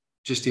hand,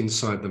 just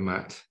inside the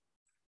mat.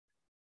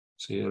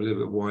 So you're a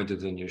little bit wider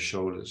than your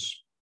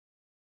shoulders.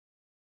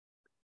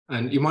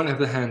 And you might have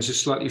the hands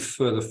just slightly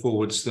further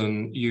forwards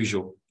than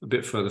usual, a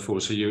bit further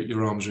forward. So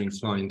your arms are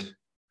inclined, a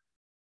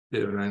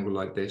bit of an angle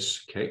like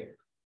this. Okay.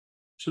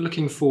 So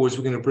looking forwards,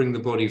 we're going to bring the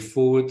body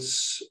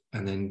forwards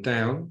and then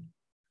down.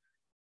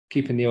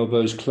 keeping the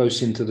elbows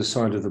close into the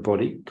side of the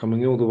body,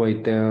 coming all the way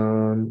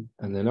down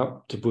and then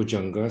up to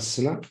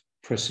Bhujangasana,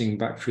 pressing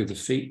back through the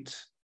feet,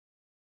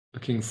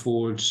 looking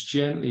forwards,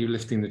 gently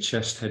lifting the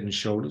chest, head and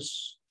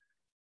shoulders.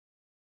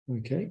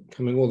 Okay,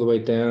 coming all the way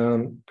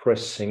down,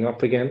 pressing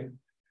up again.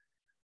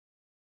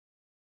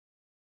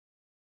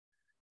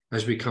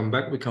 As we come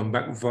back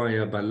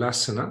via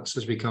Balasana. So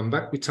as we come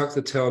back, we tuck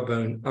the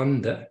tailbone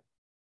under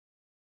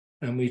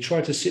and we try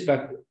to sit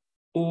back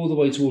all the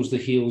way towards the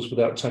heels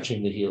without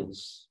touching the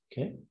heels.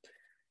 Okay.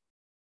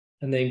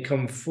 And then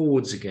come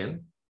forwards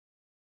again,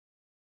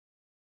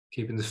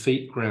 keeping the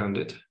feet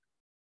grounded,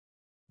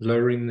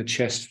 lowering the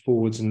chest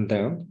forwards and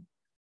down.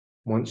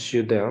 Once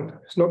you're down,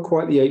 it's not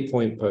quite the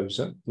 8-point pose,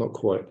 not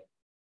quite.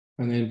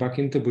 And then back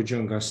into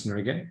Bhujangasana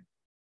again.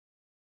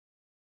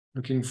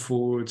 Looking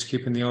forwards,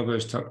 keeping the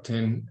elbows tucked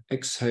in.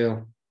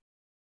 Exhale,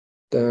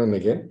 down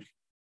again.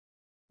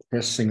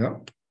 Pressing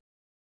up.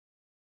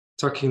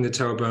 Tucking the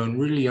tailbone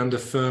really under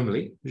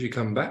firmly as you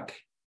come back.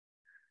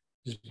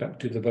 Just back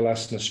to the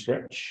Balasana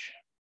stretch.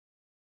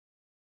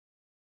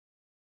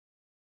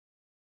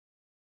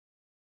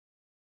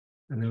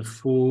 And then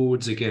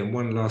forwards again,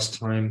 one last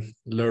time,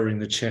 lowering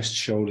the chest,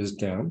 shoulders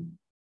down.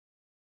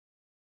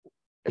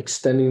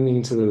 Extending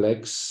into the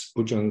legs,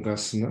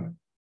 Bhujangasana.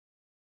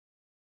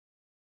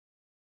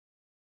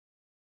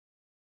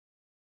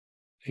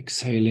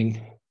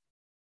 Exhaling,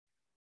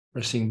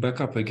 pressing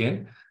back up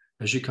again.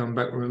 As you come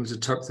back, remember to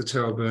tuck the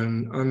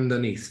tailbone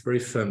underneath very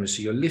firmly.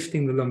 So you're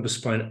lifting the lumbar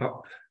spine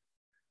up,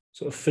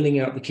 sort of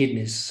filling out the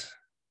kidneys.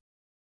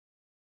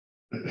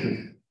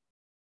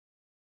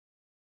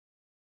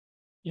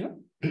 Yeah.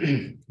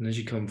 And as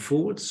you come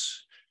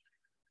forwards,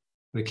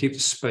 we keep the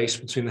space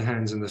between the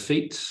hands and the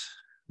feet.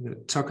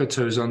 Tuck our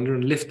toes under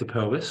and lift the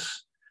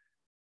pelvis.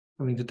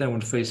 Coming to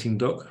downward facing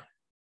dog.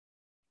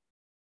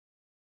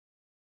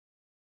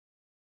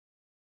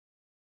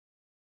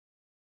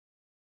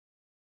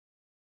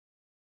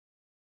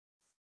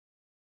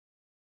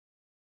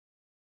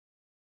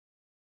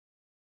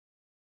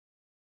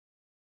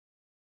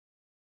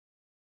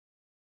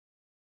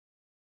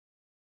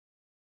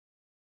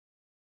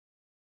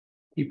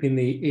 Keeping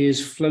the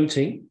ears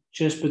floating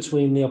just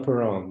between the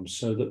upper arms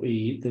so that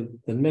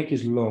the neck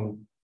is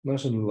long,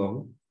 nice and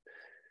long.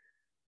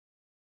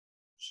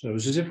 So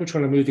it's as if we're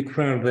trying to move the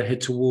crown of the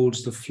head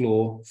towards the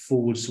floor,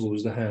 forwards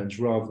towards the hands,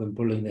 rather than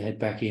pulling the head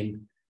back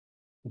in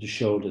with the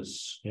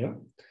shoulders. Yeah.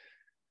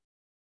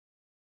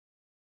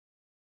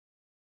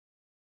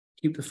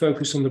 Keep the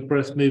focus on the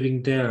breath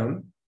moving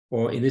down,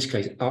 or in this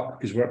case, up,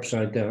 because we're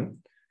upside down.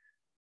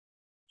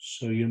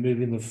 So you're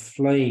moving the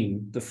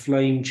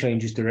flame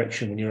changes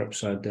direction when you're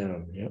upside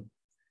down, yeah?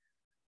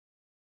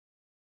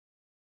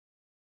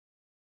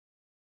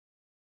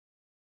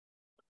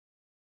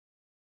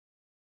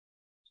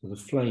 So the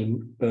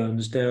flame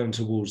burns down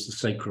towards the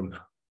sacrum.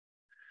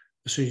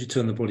 As soon as you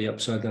turn the body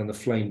upside down, the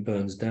flame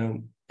burns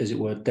down, as it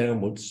were,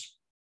 downwards,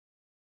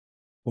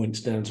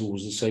 points down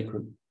towards the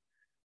sacrum.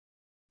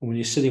 And when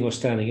you're sitting or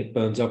standing, it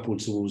burns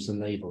upwards towards the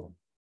navel,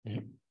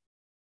 yeah?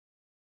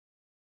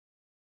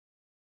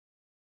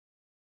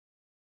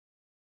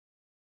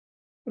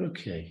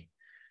 Okay.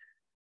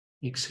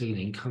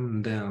 Exhaling,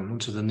 come down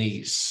onto the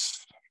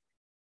knees.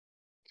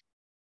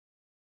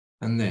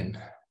 And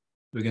then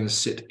we're going to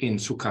sit in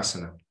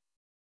Sukhasana.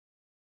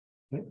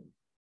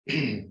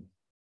 Okay.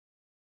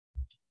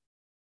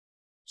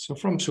 So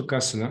from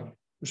Sukhasana,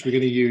 which we're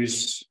going to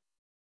use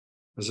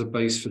as a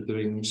base for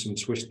doing some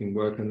twisting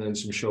work and then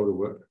some shoulder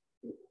work,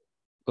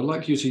 I'd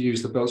like you to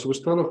use the belt. So we'll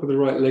start off with the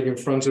right leg in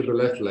front of the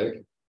left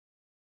leg.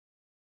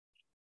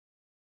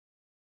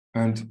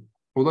 And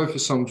although for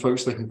some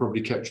folks they can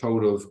probably catch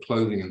hold of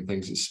clothing and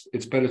things,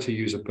 it's better to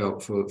use a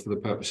belt for the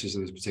purposes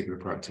of this particular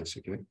practice,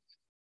 okay?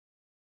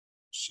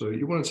 So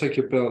you want to take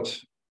your belt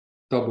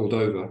doubled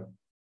over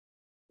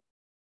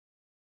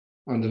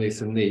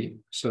underneath the knee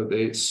so that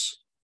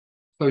it's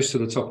close to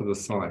the top of the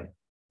thigh,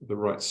 the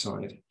right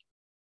side.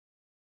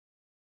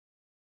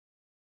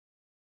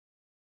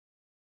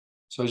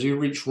 So as you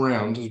reach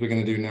round, as we're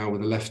going to do now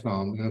with the left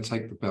arm, I'm going to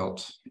take the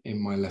belt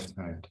in my left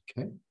hand,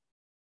 okay?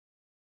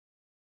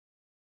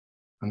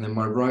 And then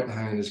my right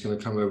hand is going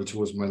to come over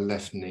towards my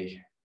left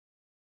knee.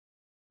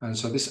 And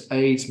so this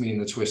aids me in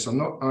the twist. I'm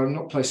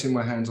not placing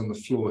my hands on the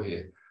floor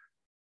here.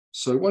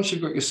 So once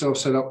you've got yourself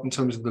set up in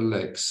terms of the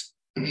legs,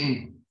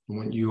 you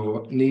want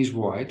your knees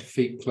wide,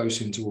 feet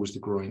close in towards the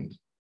groin.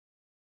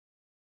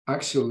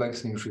 Axial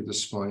lengthening through the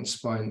spine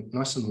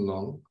nice and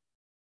long.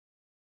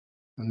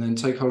 And then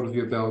take hold of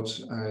your belt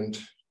and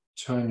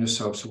turn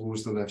yourself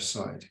towards the left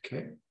side,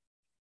 okay?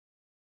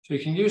 So you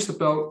can use the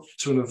belt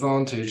to an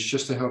advantage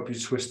just to help you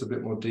twist a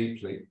bit more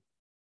deeply.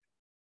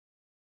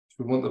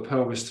 We want the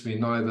pelvis to be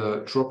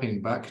neither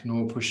dropping back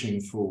nor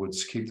pushing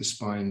forwards. Keep the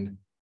spine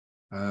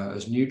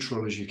as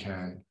neutral as you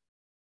can.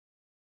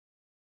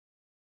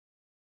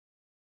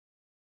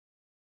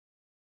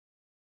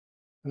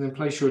 And then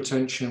place your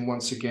attention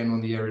once again on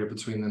the area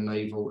between the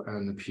navel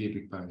and the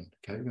pubic bone.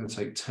 Okay, we're going to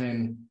take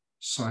 10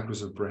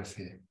 cycles of breath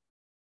here.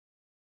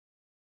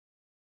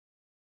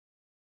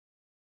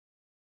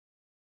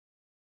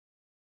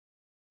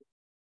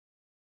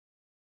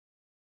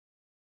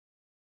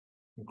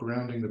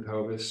 Grounding the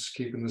pelvis,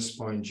 keeping the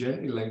spine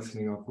gently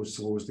lengthening upwards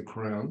towards the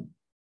crown.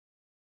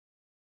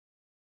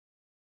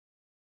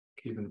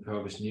 Keeping the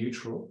pelvis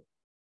neutral.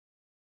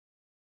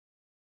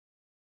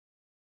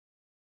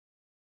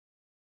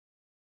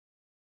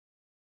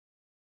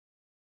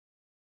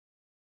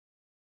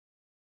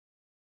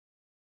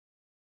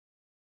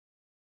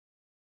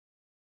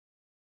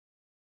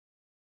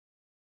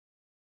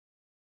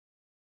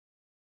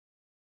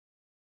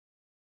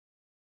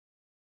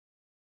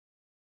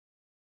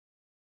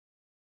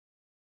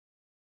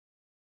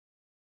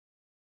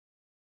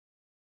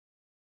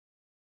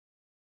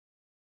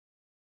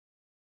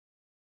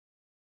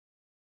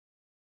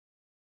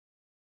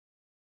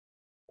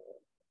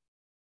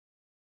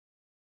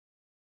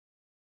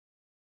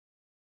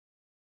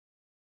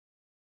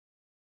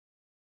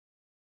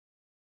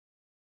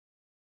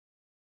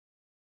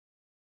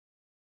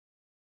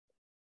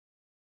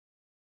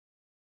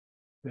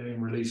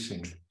 Then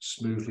releasing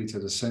smoothly to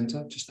the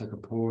center. Just take a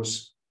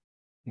pause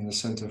in the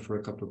center for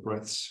a couple of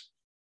breaths.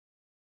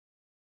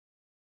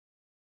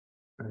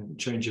 And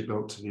change your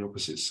belt to the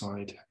opposite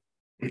side.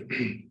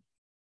 Okay.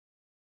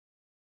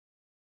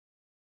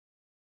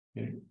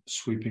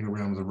 Sweeping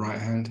around with the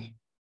right hand,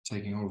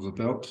 taking hold of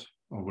the belt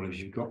or whatever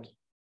you've got.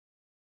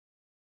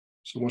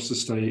 So wants to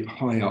stay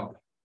high up.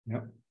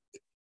 Yep.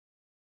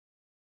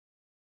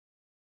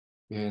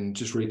 And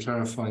just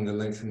re-clarifying the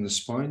length in the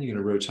spine. You're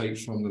going to rotate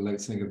from the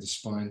lengthening of the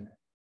spine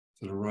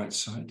to the right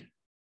side.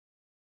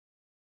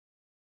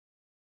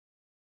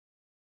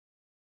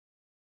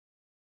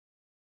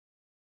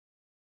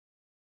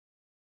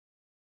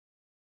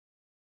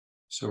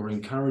 So we're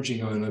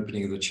encouraging an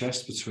opening of the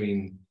chest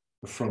between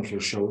the frontal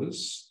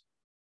shoulders,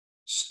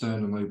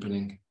 sternum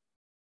opening.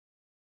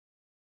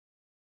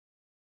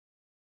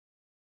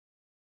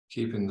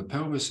 Keeping the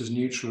pelvis as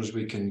neutral as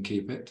we can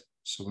keep it.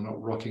 So we're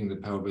not rocking the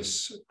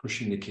pelvis,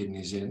 pushing the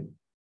kidneys in.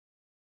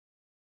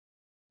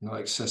 Not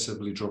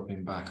excessively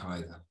dropping back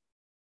either.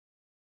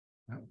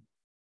 Yep.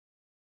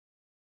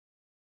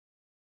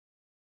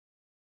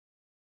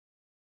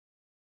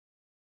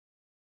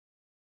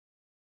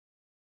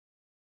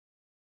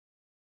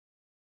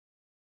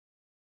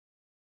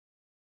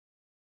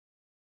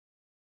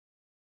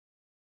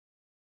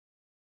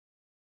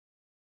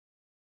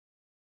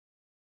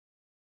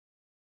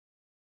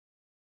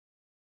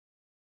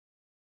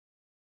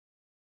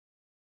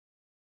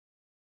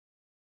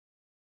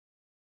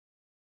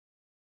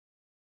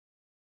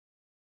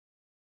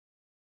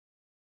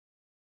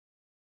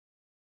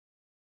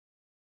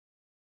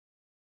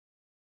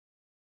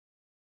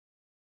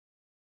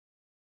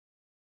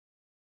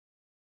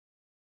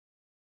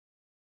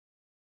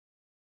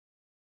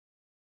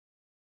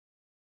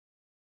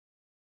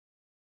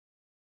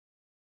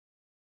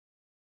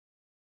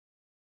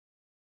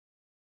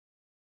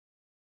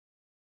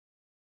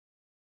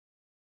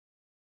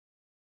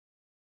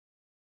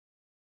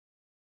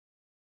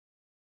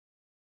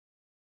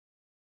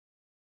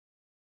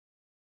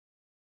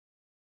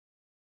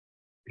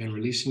 And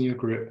releasing your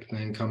grip,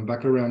 then come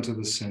back around to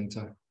the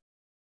center.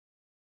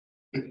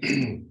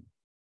 We're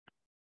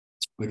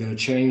going to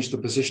change the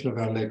position of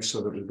our legs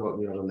so that we've got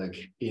the other leg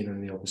in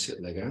and the opposite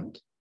leg out.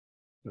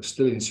 We're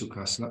still in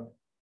Sukhasana.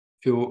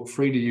 Feel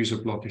free to use a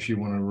block if you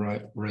want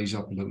to raise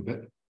up a little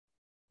bit. It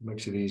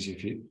makes it easier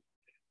for you.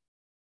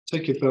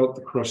 Take your belt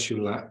across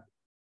your lap.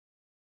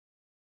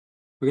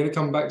 We're going to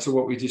come back to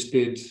what we just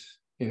did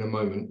in a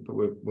moment, but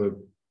we're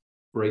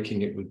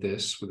breaking it with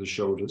this, with the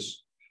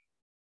shoulders.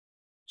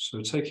 So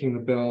taking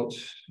the belt,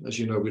 as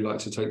you know, we like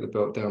to take the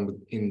belt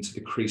down into the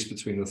crease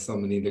between the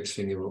thumb and index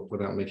finger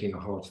without making a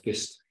hard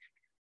fist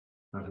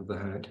out of the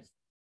hand.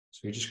 So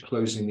you're just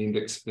closing the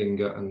index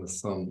finger and the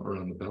thumb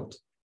around the belt.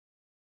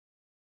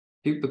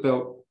 Keep the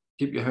belt,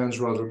 keep your hands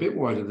rather a bit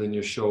wider than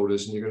your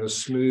shoulders, and you're going to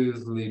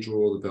smoothly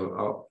draw the belt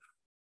up.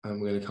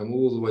 And we're going to come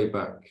all the way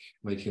back,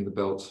 making the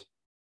belt,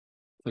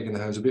 taking the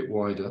hands a bit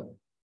wider.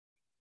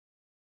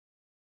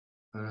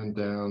 And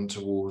down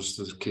towards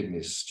the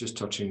kidneys, just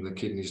touching the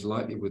kidneys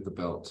lightly with the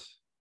belt.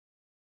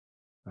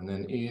 And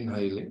then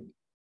inhaling.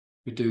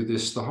 We do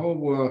this the whole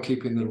while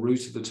keeping the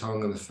root of the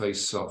tongue and the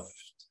face soft.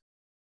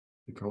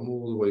 We come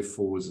all the way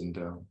forwards and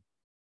down.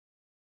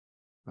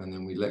 And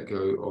then we let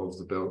go of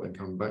the belt and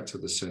come back to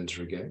the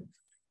center again.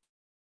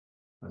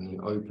 And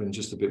then open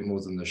just a bit more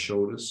than the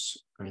shoulders.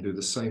 And do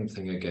the same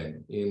thing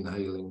again.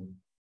 Inhaling,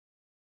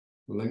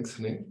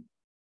 lengthening.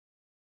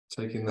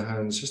 Taking the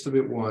hands just a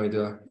bit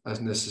wider as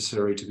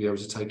necessary to be able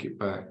to take it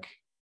back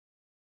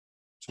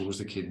towards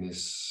the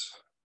kidneys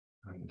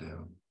and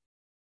down.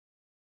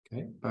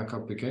 Okay, back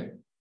up again.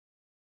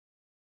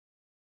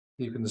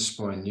 Keeping the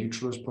spine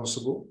neutral as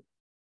possible.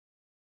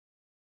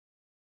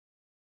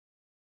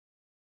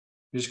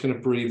 You're just going to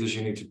breathe as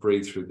you need to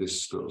breathe through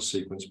this little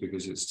sequence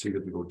because it's too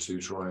difficult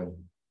to try and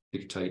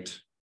dictate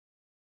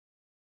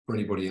for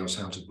anybody else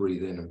how to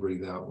breathe in and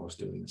breathe out whilst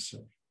doing this.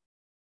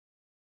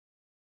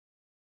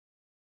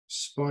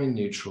 Spine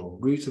neutral,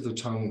 root of the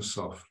tongue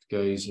soft,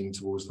 gazing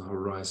towards the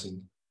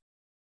horizon.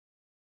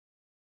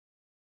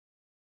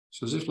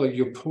 So as if like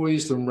you're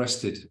poised and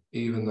rested,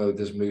 even though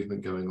there's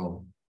movement going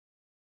on.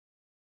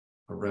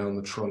 around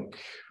the trunk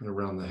and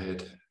around the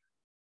head.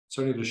 It's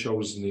only the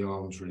shoulders and the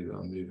arms really that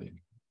are moving.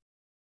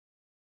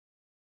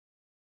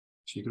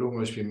 So you could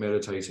almost be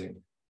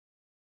meditating.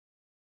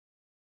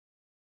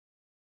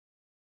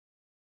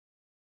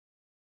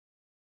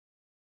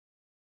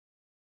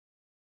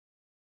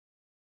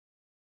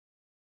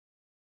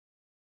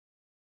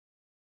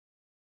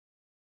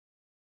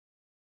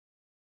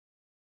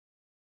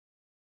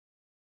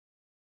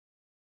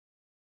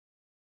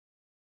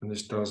 And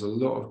this does a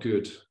lot of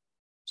good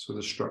to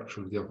the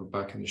structure of the upper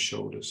back and the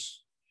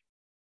shoulders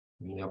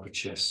and the upper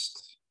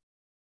chest.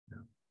 Yeah.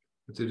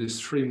 We'll do this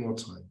 3 more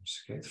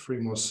times, okay? 3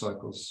 more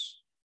cycles.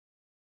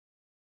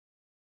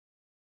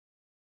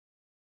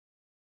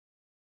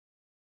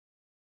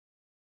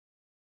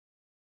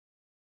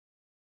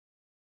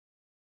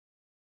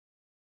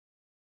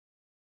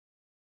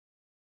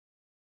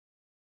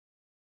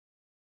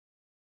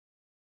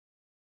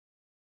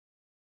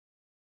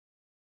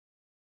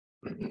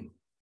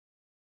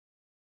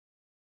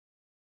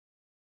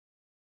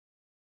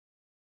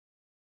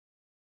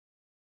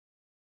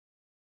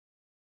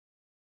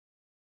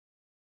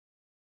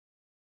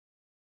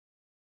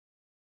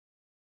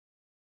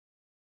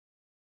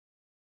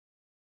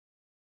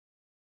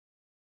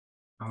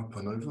 Up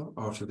and over.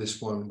 After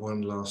this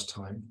one last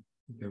time,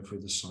 go through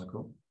the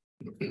cycle.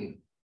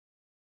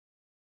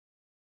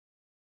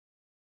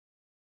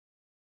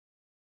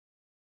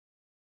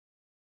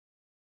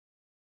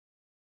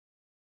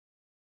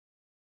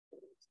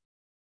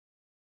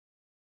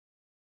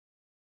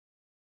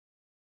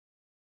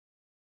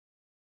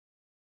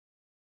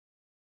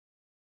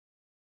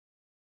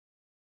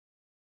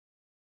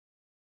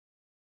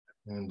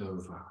 And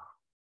over.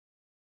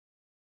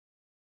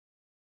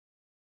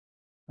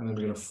 And then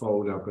we're going to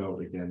fold our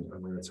belt again.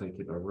 I'm going to take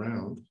it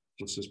around,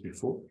 just as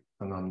before,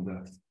 and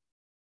under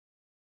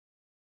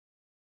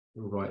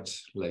the right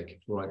leg,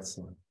 right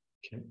thigh.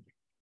 Okay. I'm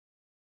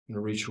going to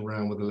reach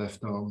around with the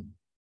left arm,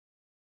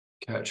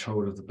 catch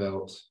hold of the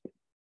belt,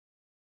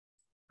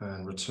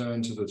 and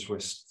return to the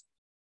twist.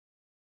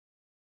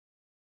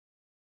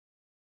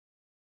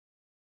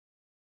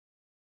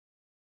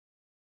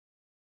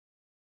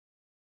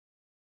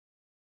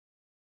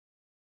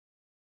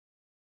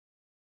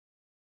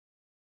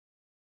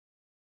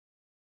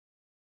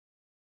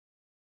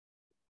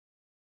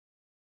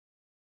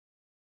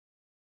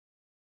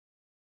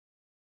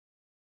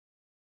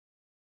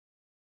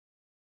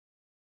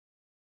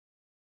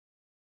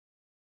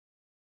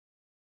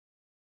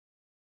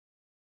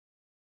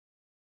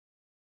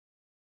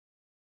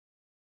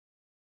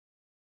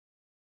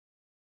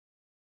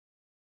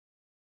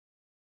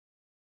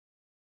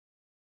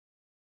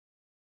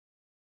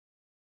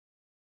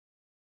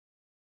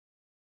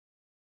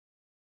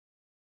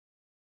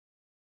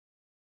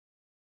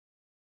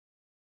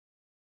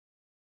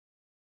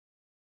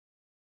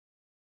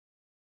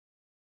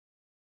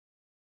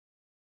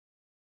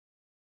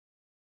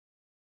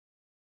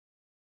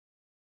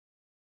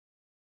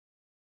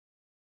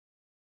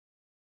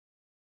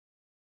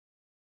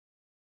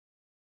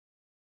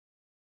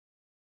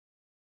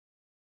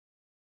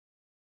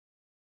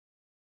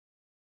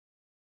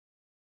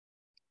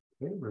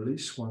 Okay,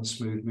 release, one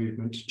smooth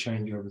movement,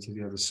 change over to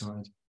the other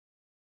side.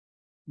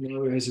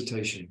 No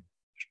hesitation,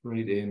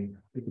 straight in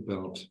with the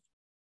belt.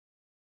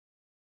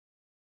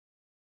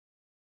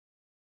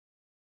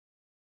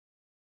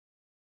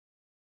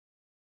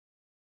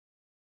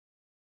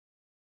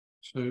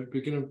 So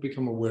we're going to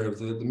become aware of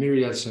the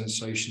myriad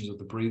sensations of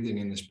the breathing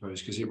in this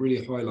pose, because it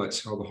really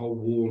highlights how the whole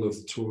wall of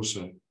the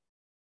torso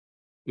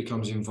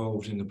becomes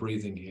involved in the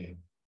breathing here.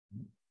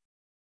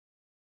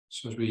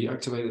 So as we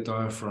activate the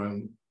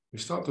diaphragm, we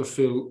start to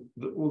feel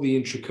all the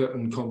intricate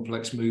and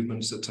complex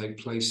movements that take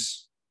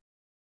place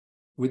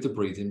with the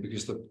breathing,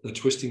 because the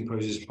twisting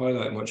poses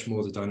highlight much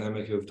more the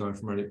dynamic of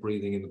diaphragmatic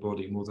breathing in the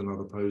body more than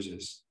other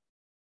poses.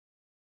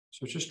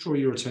 So just draw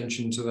your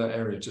attention to that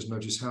area. Just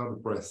notice how the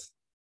breath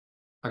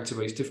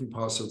activates different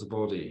parts of the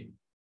body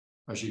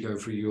as you go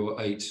through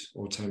your 8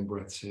 or 10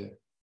 breaths here.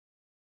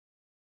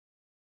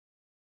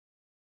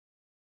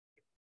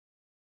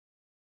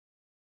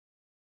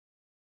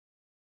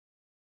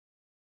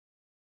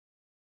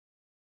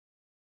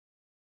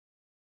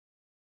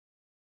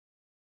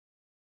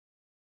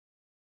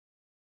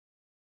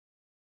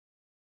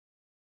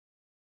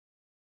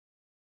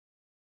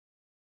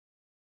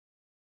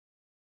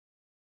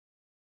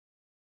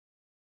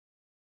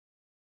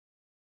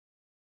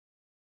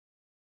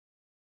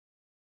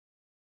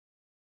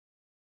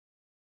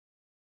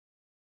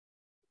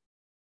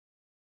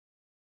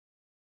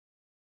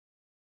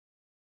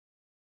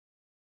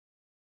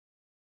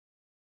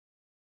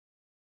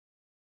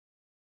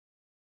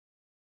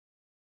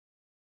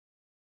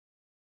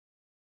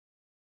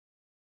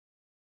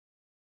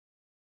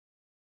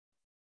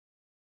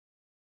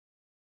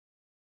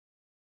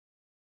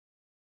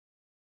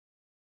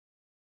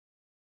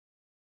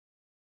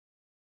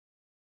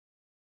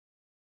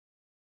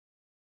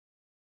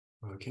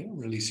 Okay,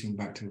 releasing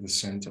back to the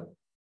center.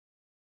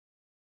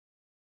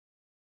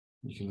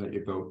 You can let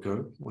your belt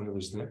go,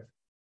 whatever's there.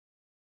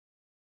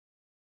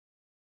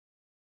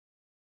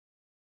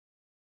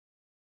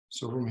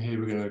 So from here,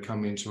 we're going to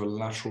come into a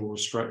lateral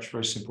stretch,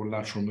 very simple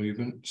lateral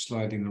movement,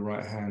 sliding the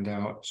right hand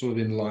out, sort of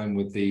in line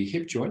with the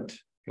hip joint,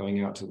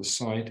 going out to the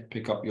side.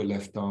 Pick up your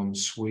left arm,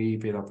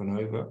 sweep it up and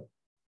over.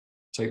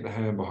 Take the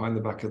hand behind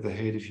the back of the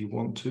head if you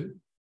want to.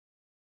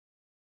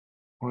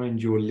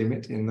 Find your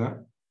limit in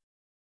that,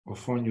 or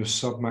find your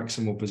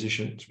sub-maximal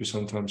position, as we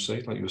sometimes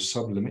say, like your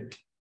sub-limit.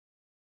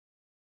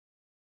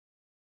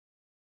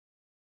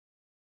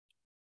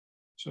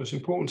 So it's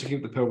important to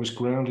keep the pelvis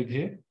grounded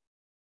here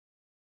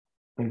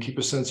and keep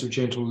a sense of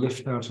gentle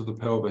lift out of the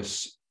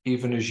pelvis,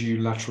 even as you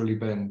laterally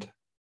bend.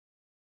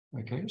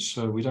 Okay,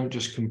 so we don't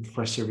just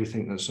compress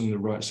everything that's on the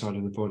right side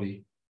of the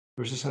body.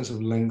 There's a sense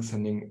of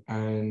lengthening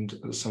and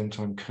at the same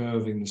time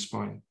curving the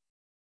spine.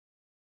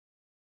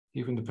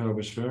 Keeping the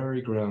pelvis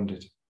very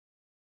grounded.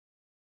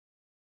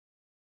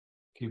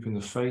 Keeping the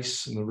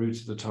face and the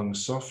root of the tongue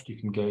soft. You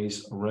can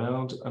gaze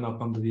around and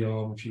up under the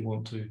arm if you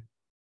want to.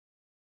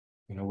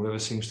 You know, whatever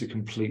seems to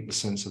complete the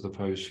sense of the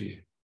pose for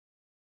you.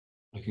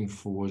 Looking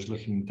forwards,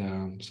 looking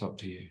down, it's up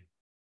to you.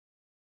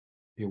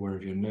 Be aware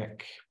of your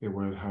neck, be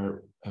aware of how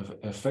it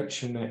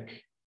affects your neck.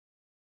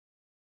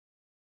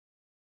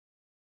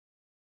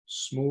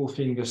 Small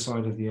finger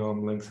side of the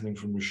arm lengthening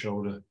from your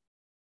shoulder.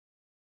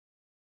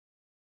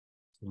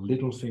 The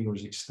little finger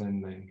is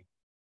extending.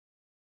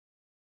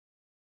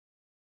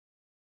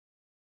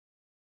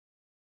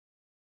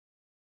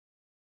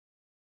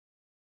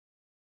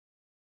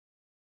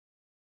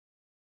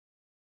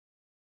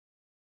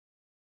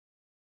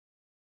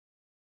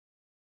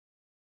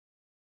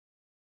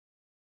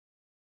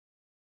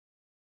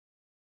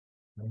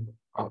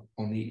 Up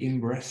on the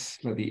in-breath,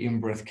 let the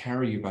in-breath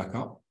carry you back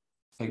up.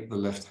 Take the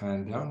left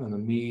hand down and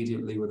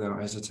immediately,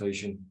 without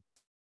hesitation,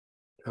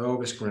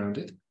 pelvis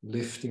grounded,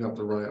 lifting up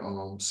the right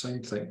arm,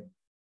 same thing.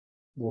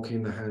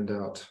 Walking the hand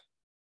out.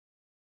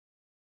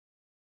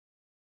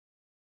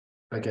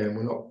 Again,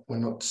 we're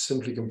not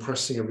simply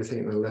compressing everything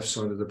in the left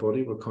side of the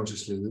body, we're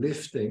consciously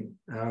lifting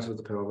out of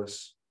the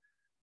pelvis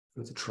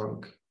with the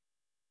trunk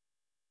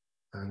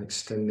and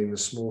extending the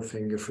small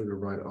finger through the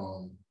right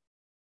arm.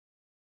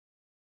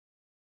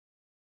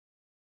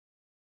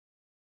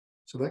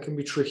 So that can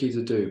be tricky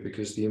to do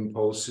because the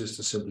impulse is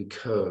to simply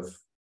curve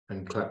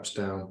and collapse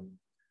down.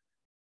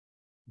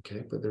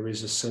 Okay, but there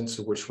is a sense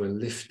of which we're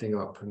lifting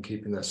up and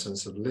keeping that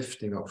sense of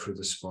lifting up through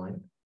the spine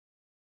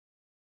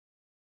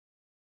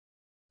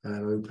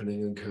and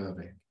opening and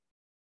curving.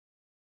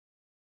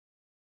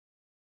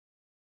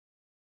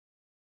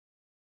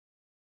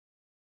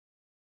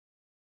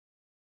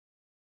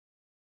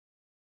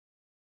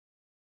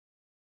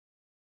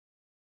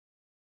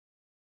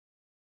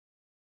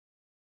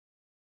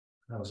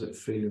 How does it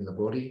feel in the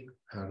body?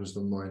 How does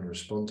the mind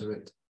respond to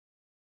it?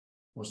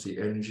 What's the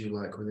energy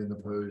like within the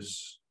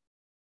pose?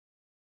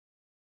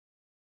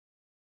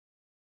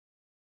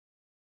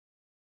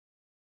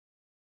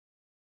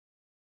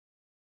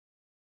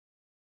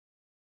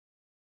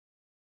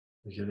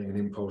 We're getting an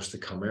impulse to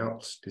come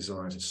out,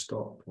 desire to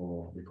stop,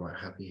 or we're quite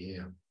happy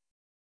here.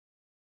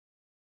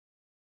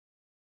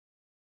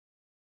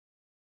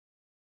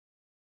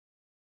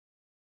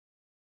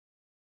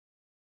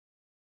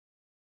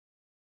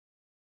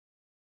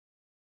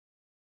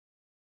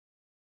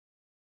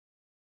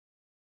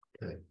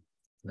 Okay,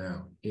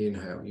 now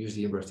inhale, use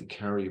the in-breath to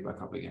carry you back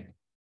up again.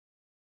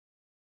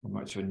 Come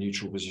back to a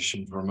neutral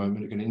position for a moment.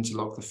 You're going to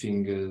interlock the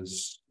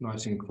fingers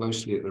nice and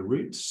closely at the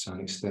roots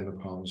and extend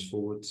the palms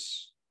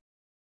forwards.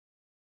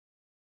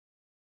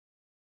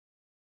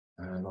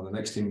 And on the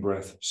next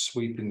in-breath,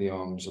 sweeping the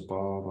arms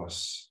above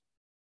us.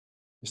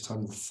 This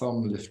time the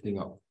thumb lifting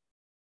up.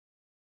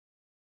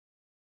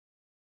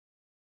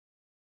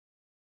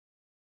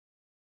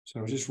 So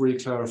I'm just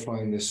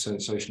re-clarifying this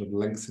sensation of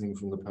lengthening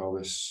from the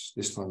pelvis,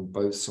 this time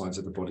both sides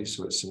of the body,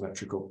 so it's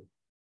symmetrical.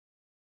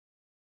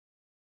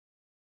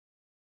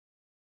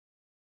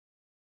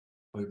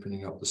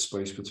 Opening up the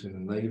space between the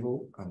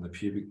navel and the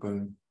pubic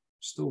bone,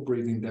 still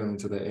breathing down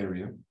into that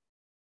area.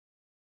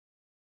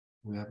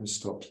 We haven't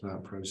stopped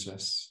that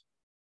process.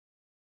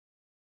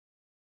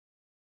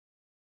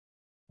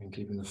 And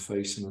keeping the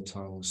face and the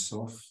tongue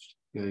soft,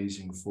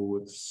 gazing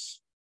forwards.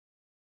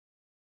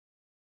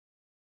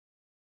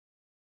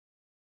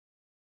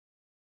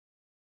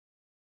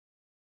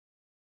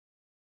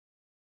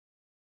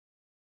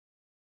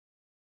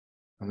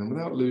 And then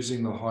without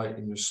losing the height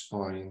in your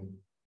spine,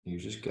 you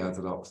just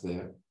gathered up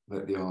there,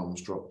 let the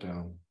arms drop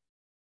down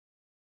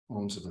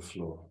onto the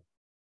floor.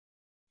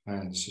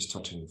 Hands just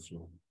touching the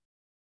floor.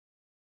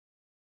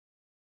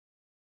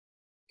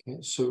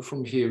 Okay, so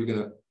from here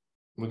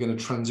we're going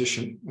to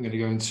transition. We're going to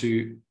go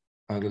into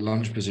the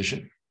lunge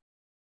position.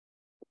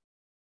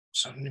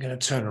 So I'm going to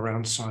turn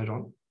around side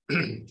on.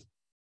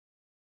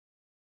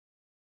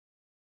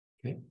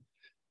 Okay,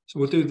 so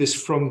we'll do this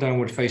from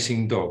downward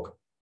facing dog.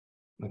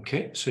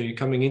 Okay, so you're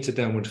coming into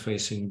downward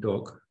facing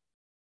dog.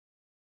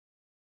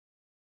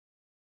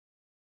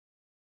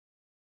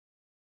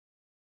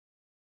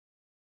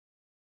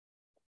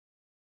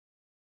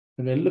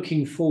 And then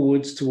looking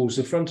forwards towards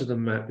the front of the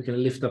mat, we're going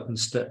to lift up and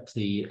step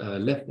the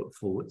left foot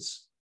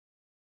forwards.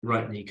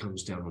 Right knee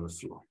comes down on the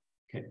floor.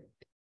 Okay.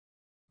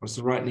 As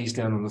the right knee's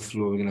down on the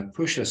floor, we're going to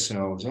push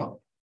ourselves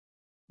up.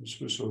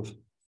 We're sort of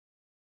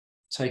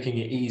taking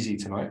it easy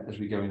tonight as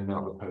we go in and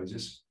out of the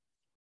poses.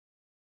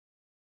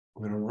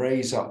 We're going to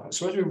raise up.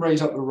 So as we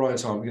raise up the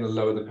right arm, we're going to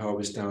lower the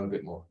pelvis down a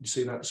bit more. You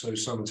see that? So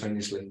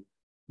simultaneously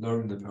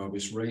lowering the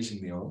pelvis,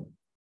 raising the arm.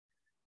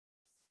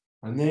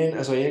 And then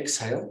as I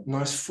exhale,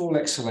 nice full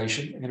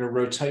exhalation, I'm going to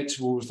rotate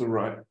towards the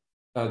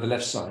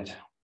left side.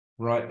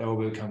 Right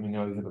elbow coming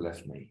over the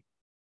left knee.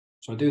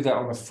 So I do that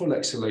on a full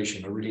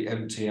exhalation. I really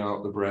empty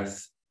out the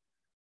breath.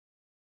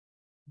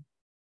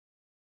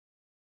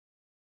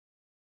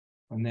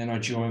 And then I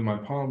join my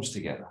palms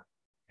together.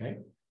 Okay.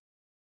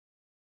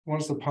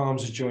 Once the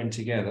palms are joined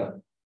together,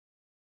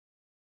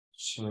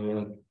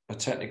 so a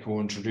technical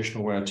and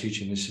traditional way of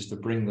teaching this is to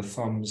bring the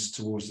thumbs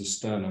towards the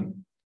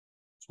sternum,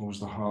 towards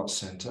the heart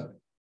center.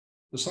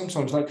 But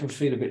sometimes that can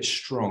feel a bit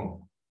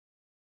strong.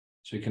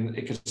 So it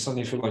can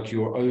suddenly feel like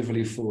you're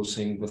overly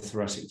forcing the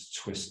thoracic to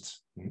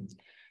twist.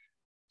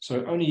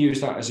 So only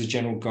use that as a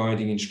general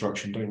guiding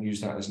instruction. Don't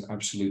use that as an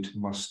absolute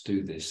must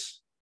do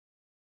this.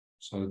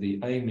 So the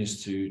aim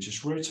is to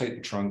just rotate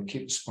the trunk,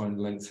 keep the spine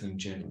lengthened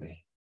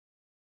gently.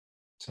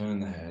 Turn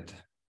the head.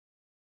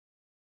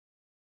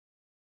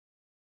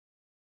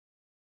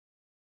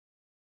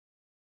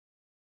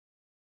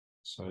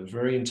 So it's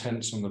very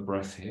intense on the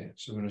breath here.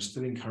 So we're going to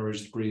still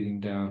encourage the breathing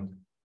down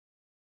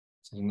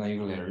to the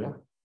navel area.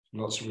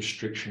 Lots of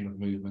restriction of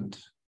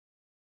movement.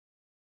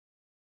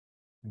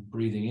 And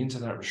breathing into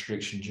that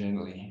restriction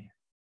gently.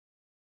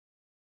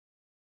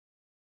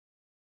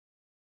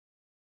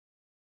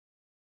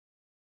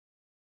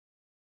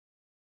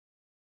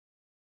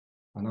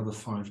 Another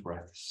 5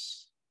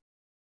 breaths.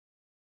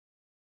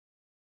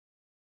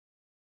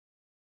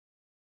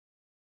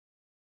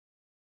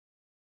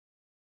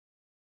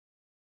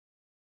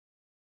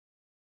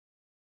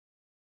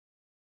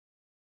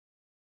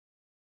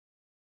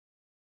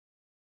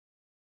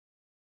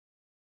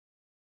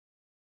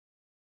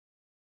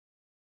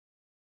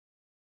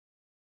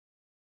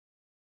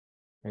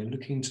 Okay,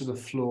 looking to the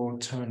floor,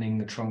 turning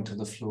the trunk to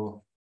the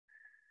floor,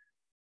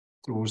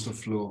 towards the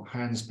floor,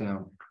 hands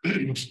down.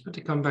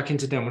 To come back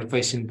into downward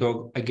facing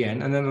dog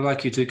again, and then I'd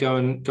like you to go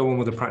on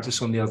with the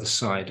practice on the other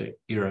side at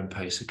your own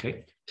pace,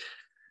 okay?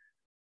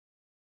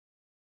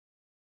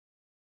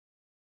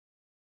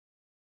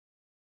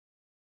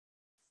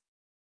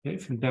 Okay,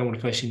 from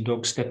downward facing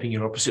dog, stepping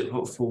your opposite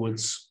foot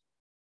forwards.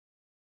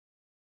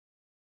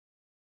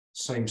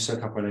 Same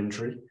setup and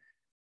entry.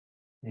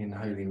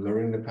 Inhaling,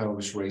 lowering the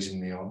pelvis, raising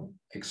the arm.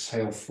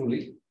 Exhale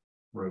fully,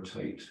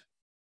 rotate.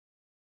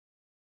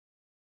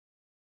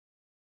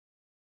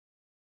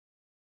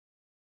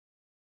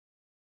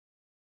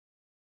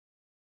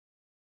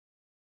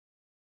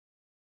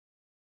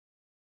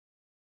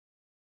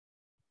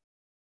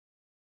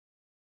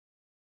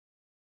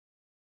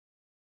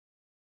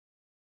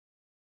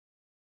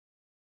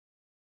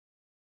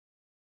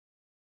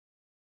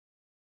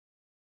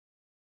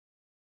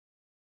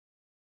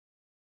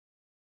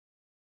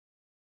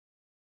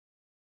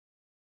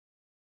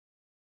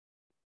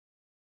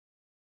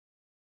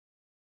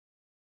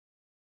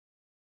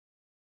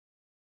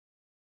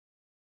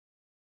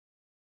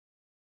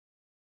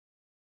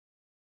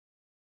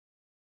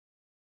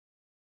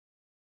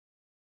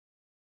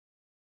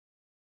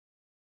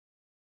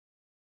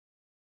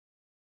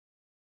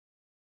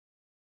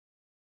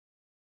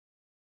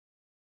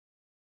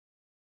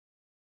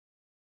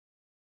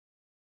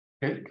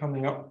 Okay,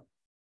 coming up,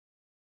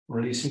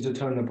 releasing to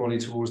turn the body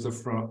towards the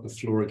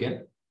floor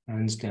again,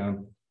 hands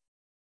down.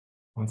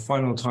 One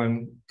final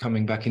time,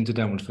 coming back into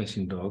downward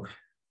facing dog.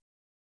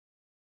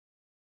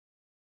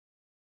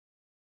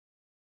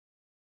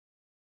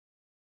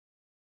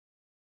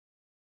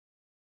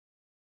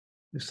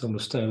 This time we'll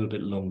stay a little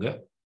bit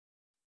longer.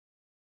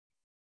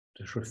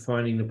 Just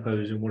refining the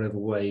pose in whatever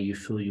way you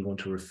feel you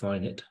want to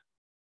refine it.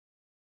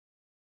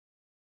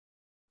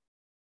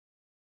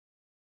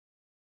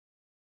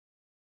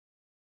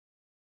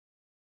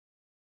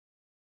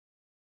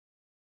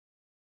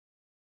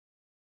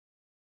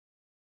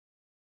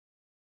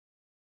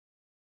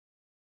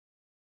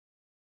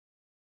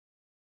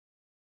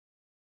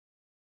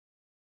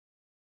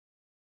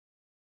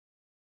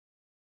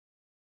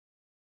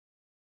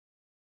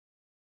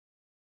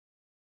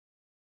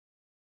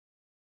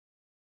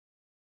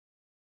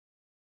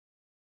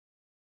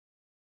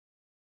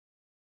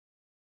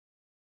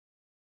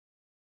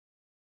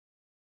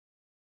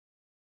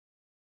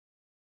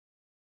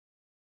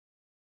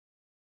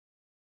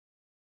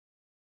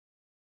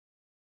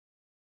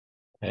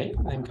 Okay,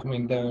 then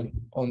coming down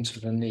onto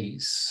the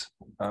knees.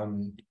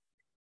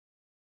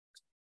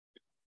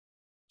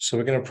 So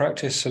we're going to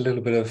practice a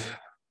little bit of,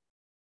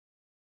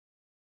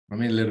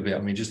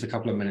 just a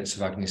couple of minutes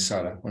of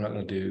Agnisara. We're not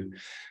going to do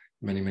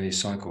many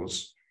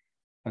cycles.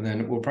 And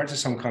then we'll practice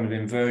some kind of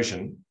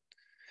inversion.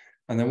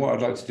 And then what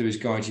I'd like to do is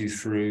guide you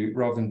through,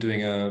 rather than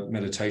doing a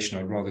meditation,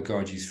 I'd rather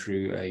guide you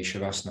through a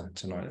Shavasana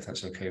tonight, if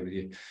that's okay with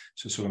you.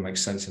 So it sort of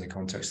makes sense in the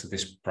context of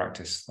this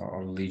practice.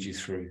 I'll lead you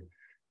through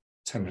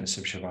 10 minutes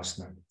of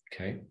Shavasana,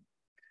 okay?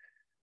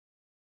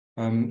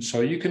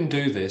 So you can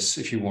do this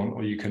if you want,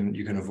 or you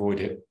can avoid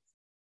it,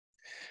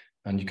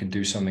 and you can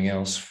do something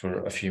else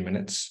for a few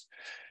minutes.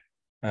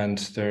 And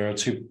there are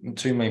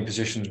two main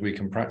positions we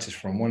can practice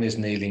from. One is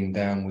kneeling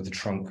down with the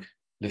trunk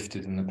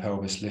lifted and the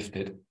pelvis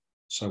lifted.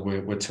 So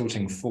we're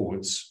tilting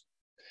forwards.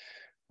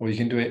 Or you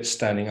can do it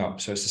standing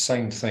up. So it's the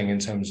same thing in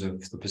terms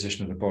of the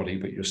position of the body,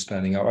 but you're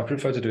standing up. I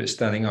prefer to do it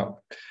standing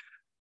up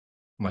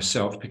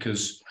myself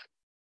because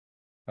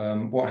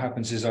what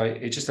happens is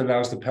it just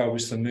allows the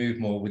pelvis to move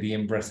more with the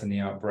in-breath and the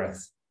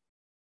out-breath.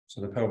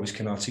 So the pelvis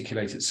can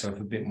articulate itself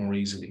a bit more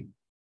easily.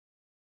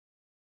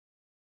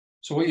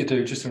 So what you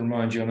do, just to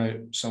remind you, I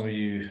know some of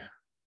you have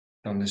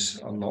done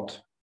this a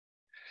lot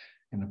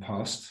in the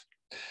past.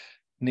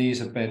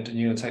 Knees are bent and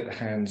you're going to take the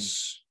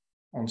hands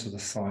onto the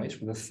thighs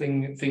with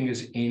the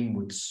fingers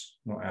inwards,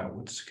 not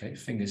outwards, okay?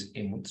 Fingers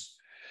inwards,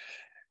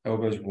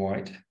 elbows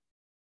wide.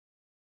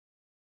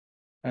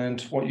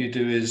 And what you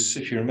do is,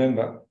 if you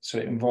remember, so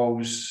it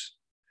involves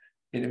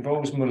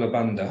Mula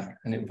Bandha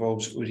and it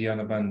involves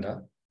Uddiyana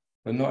Bandha,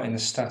 but not in a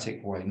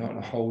static way, not in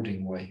a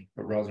holding way,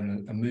 but rather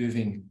in a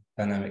moving,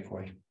 dynamic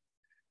way.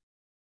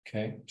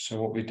 Okay, so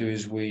what we do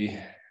is we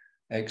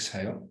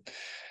exhale.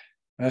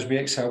 And as we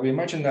exhale, we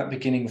imagine that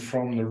beginning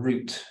from the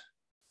root,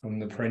 from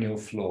the perennial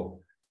floor,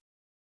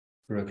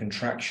 through a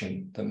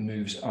contraction that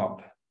moves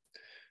up.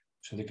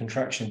 So the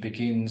contraction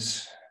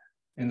begins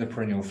in the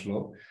perennial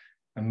floor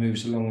and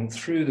moves along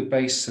through the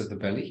base of the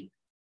belly,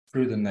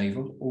 through the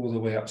navel, all the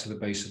way up to the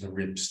base of the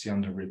ribs, the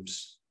under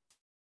ribs.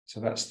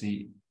 So that's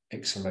the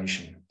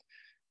exhalation.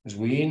 As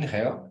we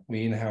inhale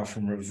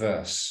from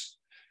reverse.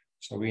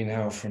 So we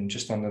inhale from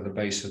just under the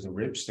base of the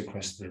ribs, the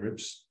crest of the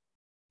ribs,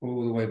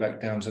 all the way back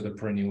down to the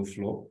perennial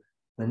floor.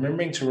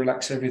 Remembering to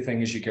relax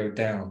everything as you go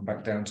down,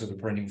 back down to the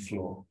perennial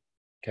floor.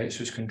 Okay,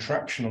 so it's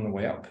contraction on the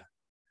way up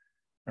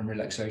and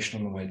relaxation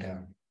on the way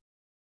down.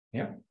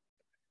 Yeah.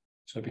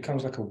 So it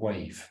becomes like a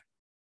wave.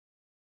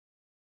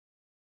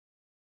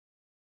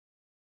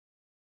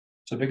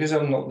 So because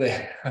I'm not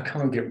there, I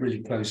can't get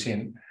really close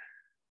in.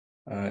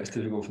 It's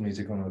difficult for me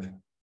to kind of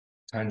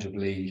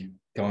tangibly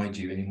guide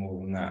you any more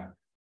than that.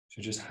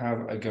 So just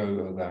have a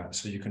go at that.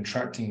 So you're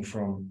contracting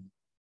from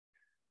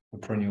the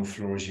perennial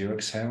floor as you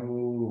exhale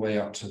all the way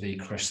up to the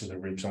crest of the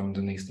ribs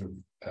underneath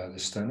the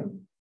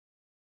sternum.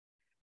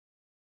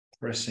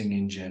 Pressing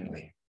in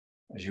gently.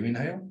 As you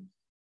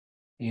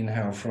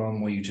inhale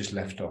from where you just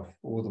left off,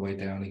 all the way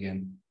down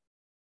again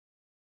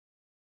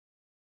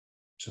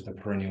to the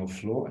perennial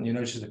floor. And you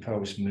notice the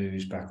pelvis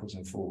moves backwards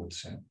and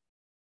forwards. Yeah?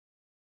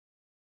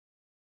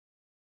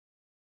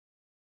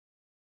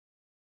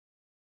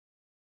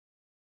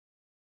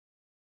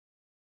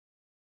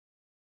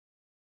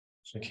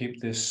 So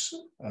keep this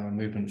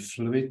movement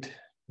fluid,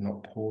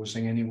 not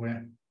pausing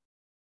anywhere,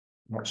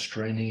 not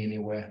straining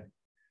anywhere.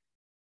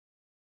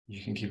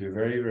 You can keep it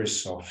very, very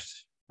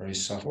soft, very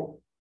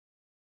subtle.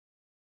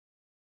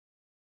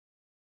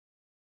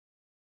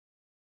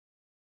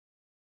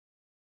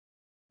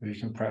 Or you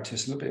can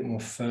practice a little bit more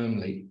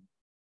firmly,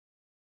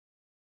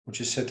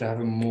 which is said to have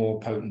a more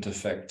potent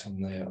effect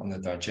on the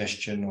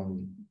digestion,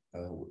 on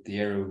the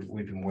area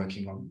we've been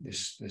working on,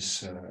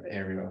 this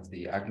area of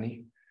the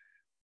Agni,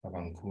 of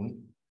Ankun.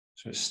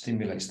 So it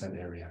stimulates that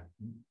area.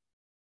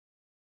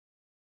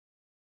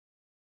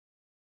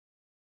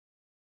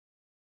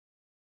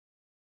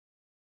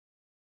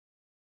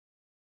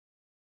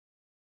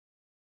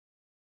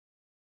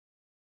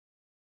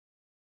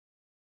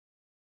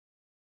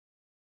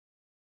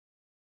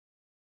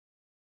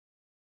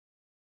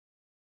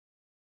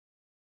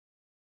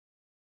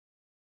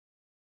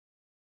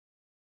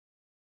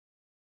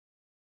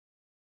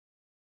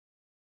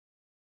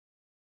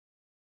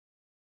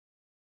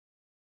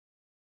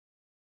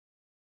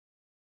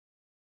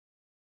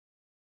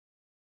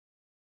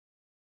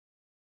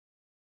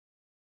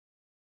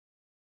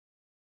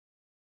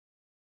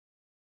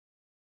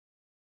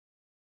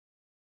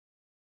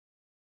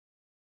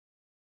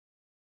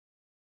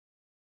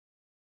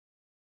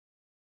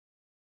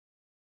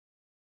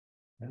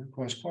 It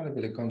requires quite a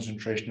bit of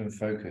concentration and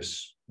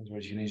focus,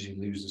 otherwise you can easily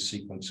lose the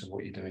sequence of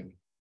what you're doing.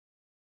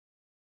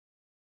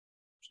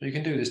 So you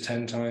can do this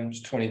 10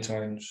 times, 20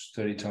 times,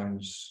 30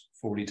 times,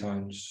 40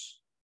 times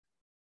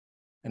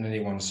in any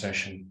one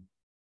session.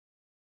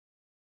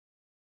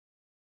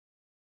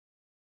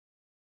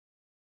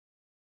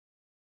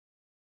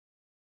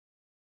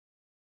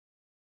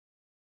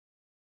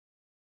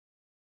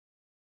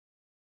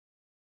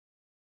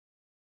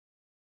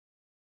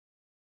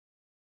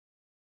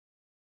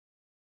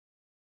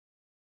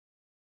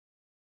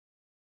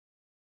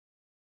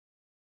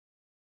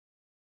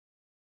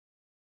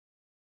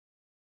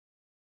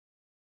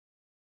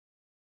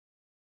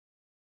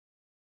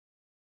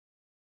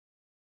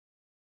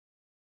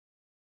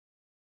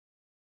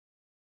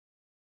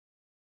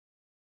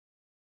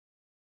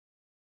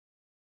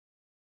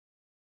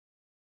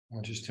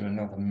 I'll just do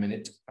another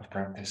minute of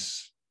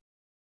practice.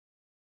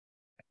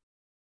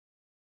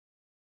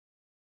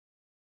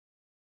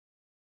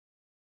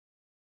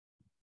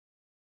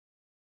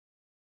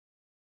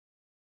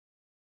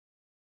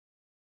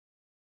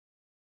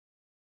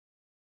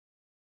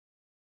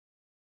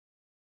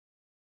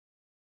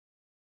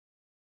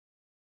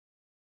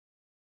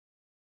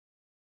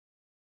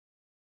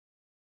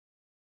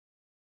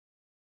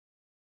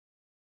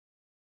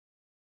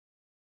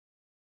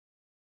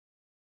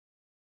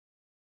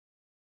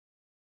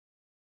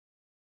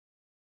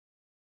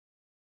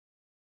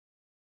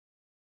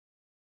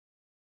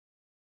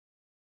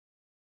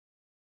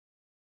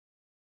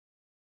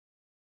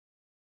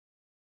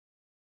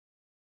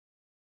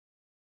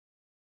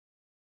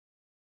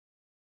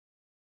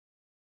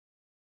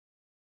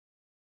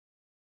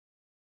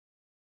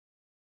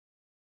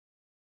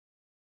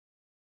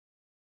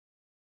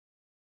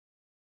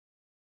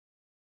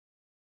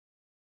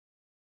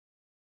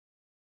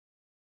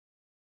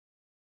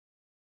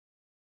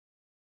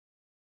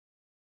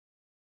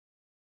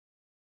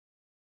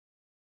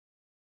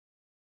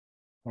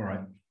 All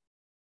right.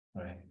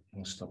 All right.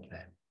 We'll stop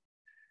there.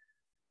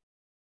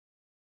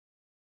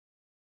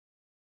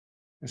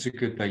 It's a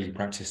good daily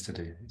practice to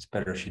do. It's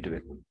better if you do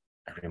it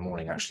every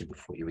morning, actually,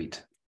 before you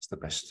eat. It's the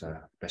best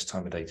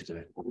time of day to do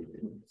it.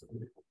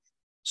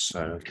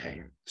 So,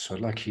 okay. So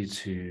I'd like you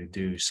to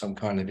do some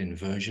kind of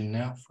inversion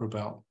now for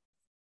about,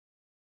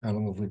 how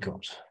long have we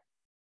got?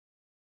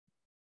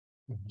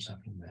 What's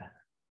happening there?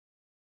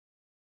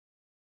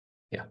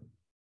 Yeah.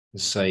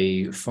 Let's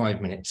say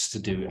 5 minutes to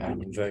do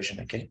an inversion,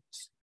 okay?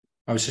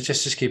 I would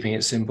suggest just keeping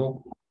it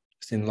simple,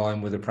 just in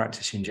line with the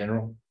practice in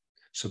general,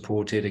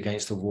 supported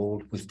against the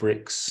wall with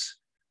bricks.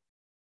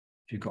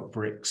 If you've got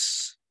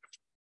bricks.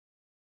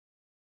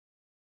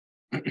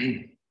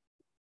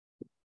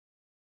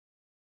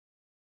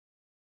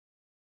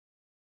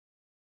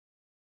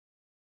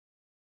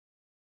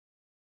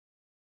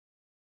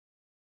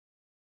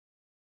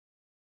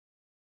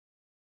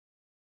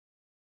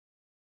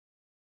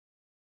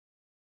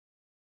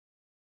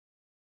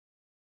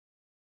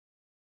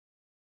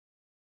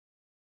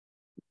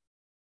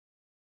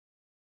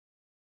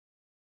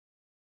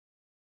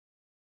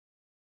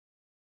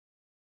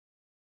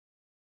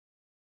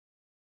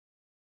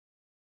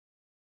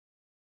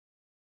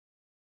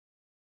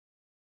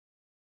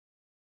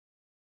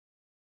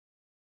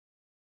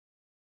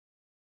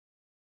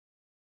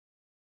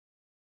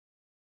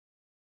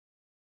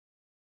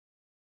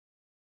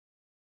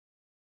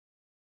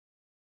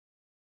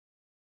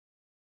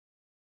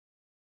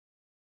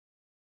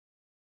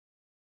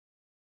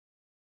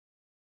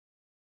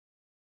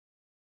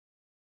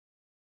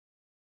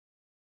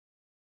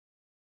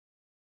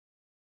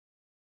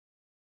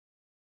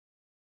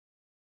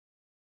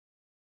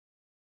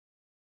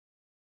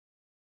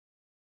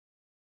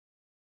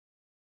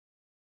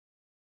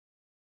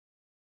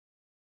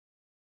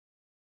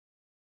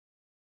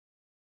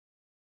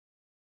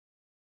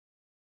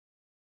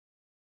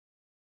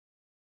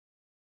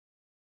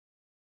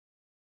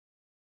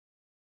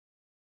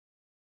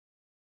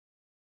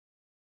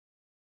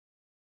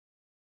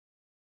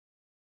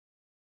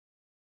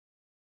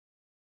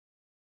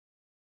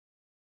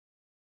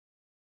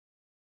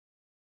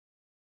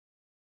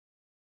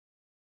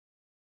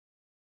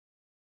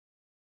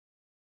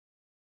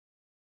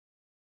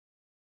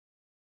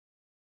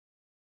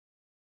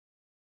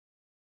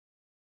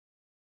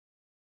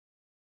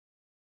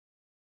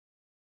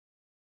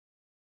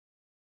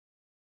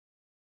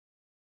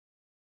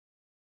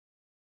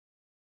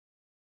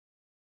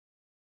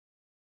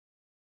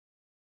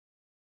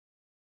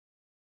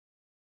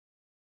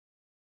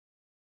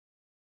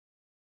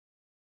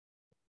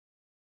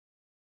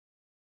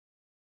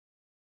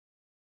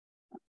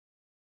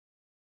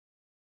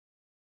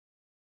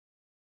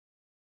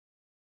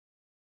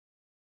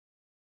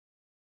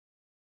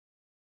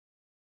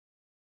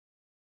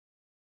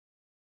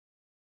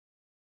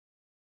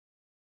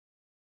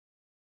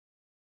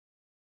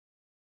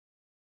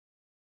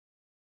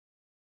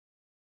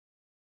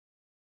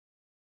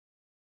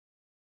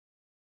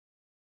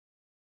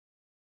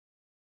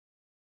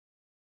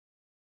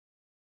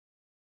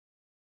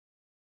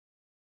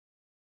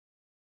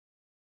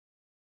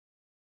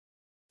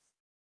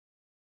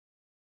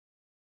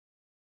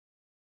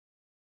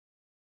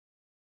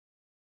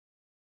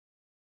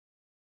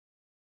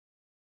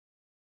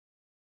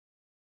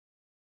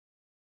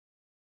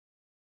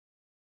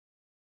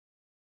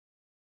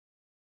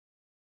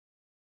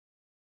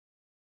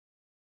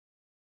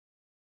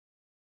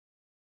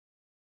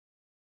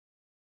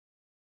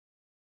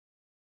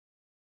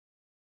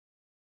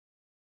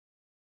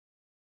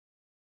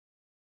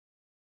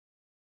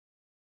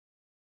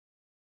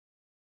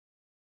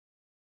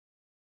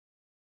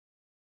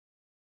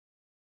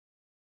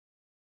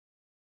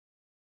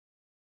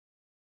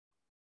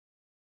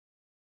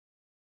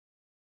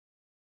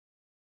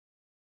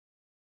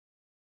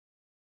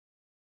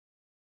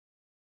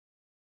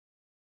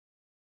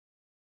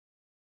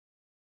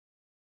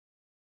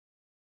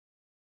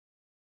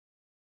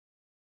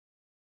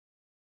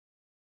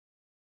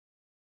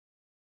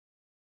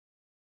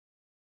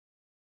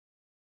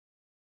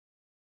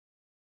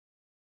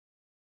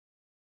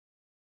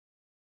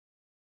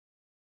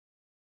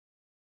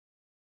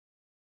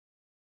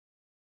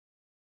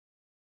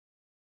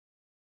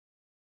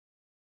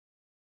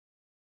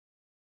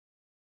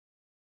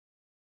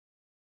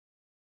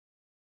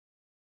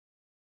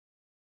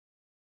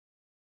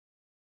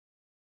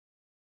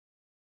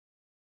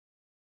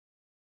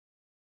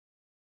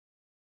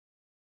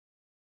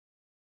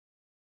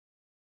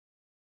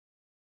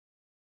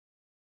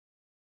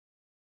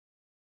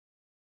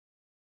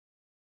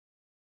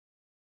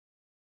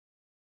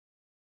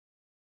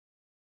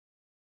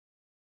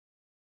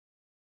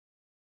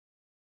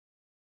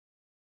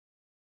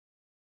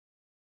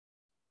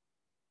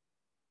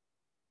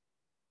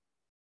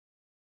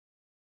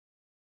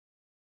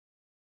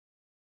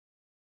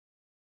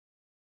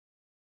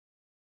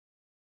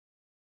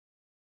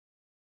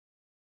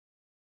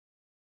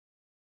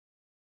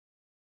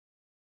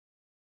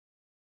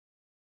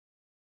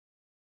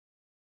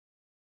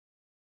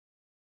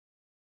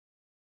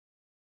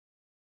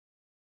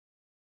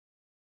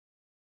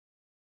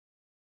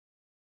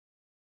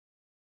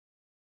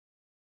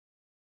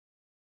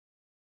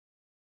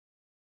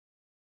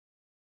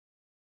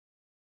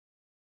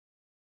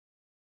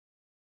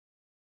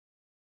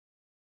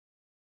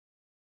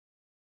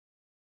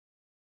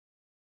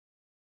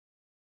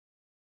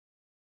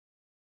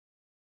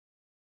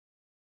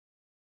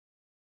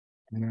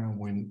 Now,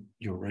 when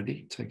you're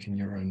ready, taking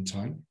your own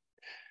time,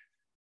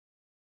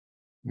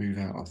 move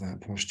out of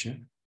that posture.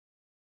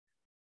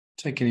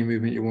 Take any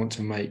movement you want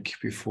to make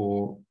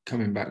before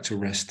coming back to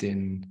rest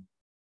in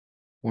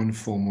one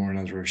form or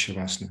another of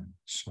Shavasana.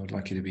 So I'd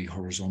like you to be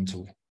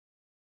horizontal.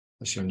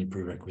 That's the only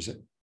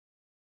prerequisite.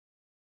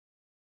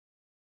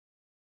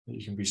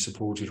 You can be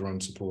supported or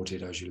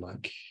unsupported as you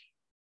like,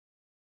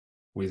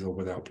 with or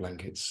without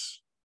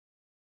blankets.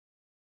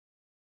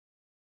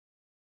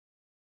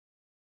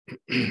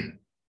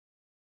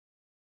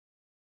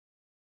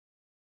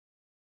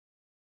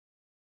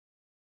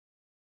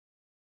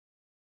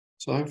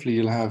 So hopefully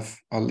you'll have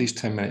at least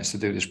 10 minutes to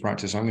do this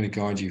practice. I'm going to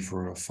guide you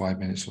for 5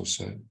 minutes or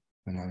so,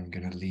 and I'm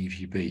going to leave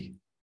you be.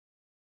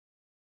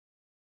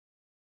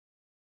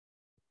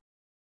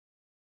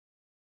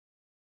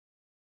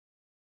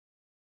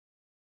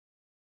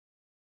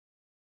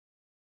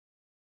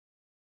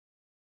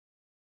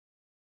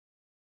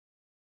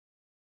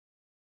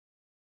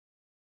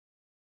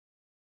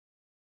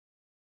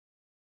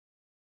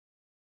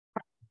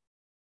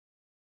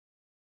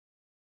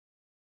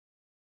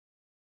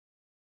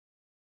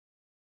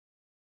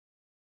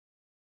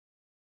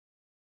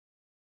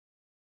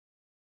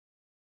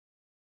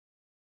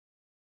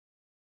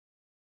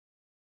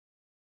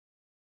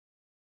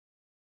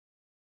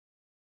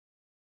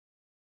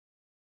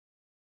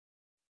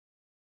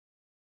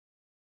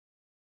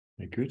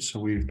 Very good. So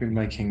we've been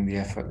making the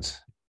effort,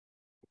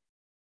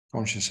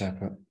 conscious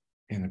effort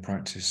in the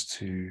practice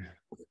to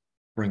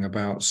bring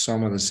about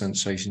some of the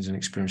sensations and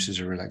experiences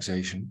of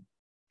relaxation,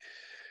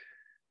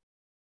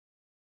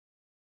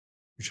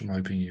 which I'm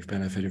hoping you've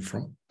benefited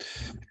from.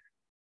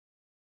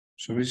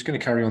 So we're just going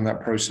to carry on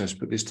that process,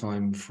 but this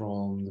time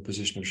from the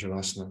position of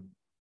Shavasana,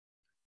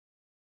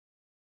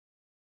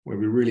 where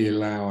we really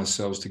allow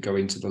ourselves to go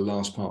into the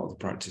last part of the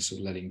practice of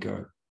letting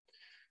go.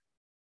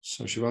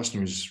 So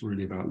Shavasana is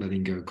really about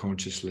letting go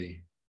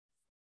consciously.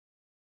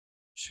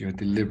 So you're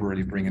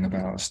deliberately bringing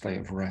about a state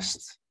of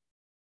rest.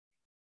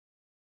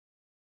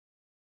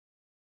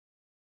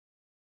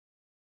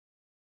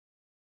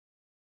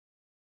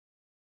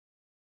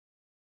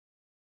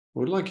 I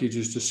would like you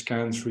just to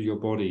scan through your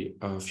body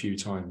a few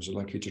times. I'd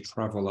like you to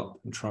travel up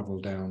and travel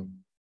down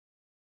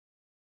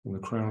from the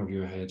crown of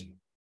your head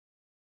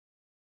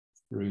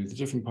through the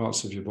different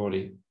parts of your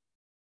body.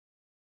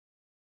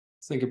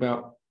 Think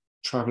about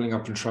traveling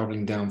up and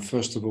traveling down,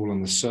 first of all,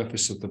 on the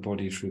surface of the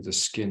body through the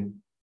skin,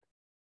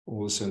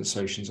 all the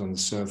sensations on the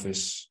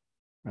surface,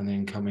 and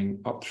then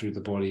coming up through the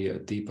body at a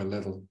deeper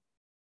level,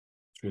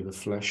 through the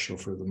flesh or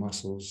through the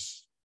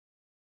muscles,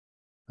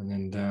 and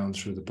then down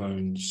through the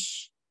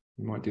bones.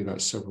 You might do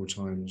that several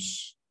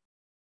times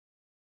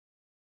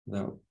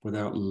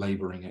without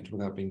laboring it,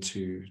 without being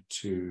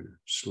too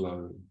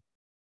slow.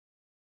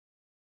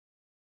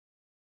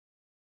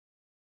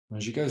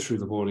 As you go through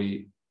the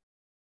body,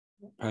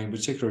 paying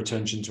particular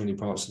attention to any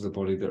parts of the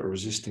body that are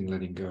resisting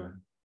letting go,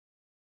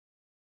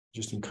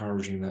 just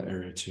encouraging that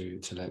area to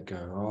let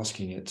go,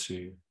 asking it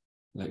to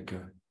let go,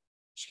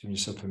 just giving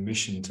yourself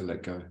permission to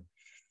let go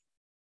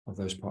of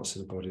those parts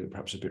of the body that are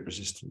perhaps a bit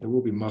resistant. There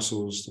will be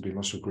muscles, there'll be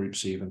muscle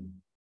groups even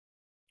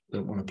that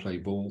don't want to play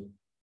ball.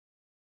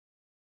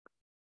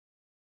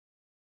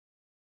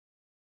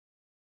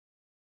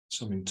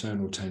 Some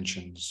internal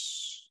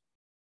tensions.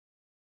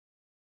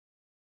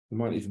 There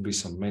might even be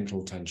some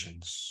mental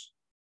tensions.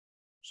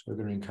 So we're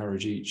going to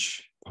encourage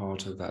each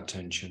part of that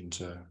tension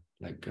to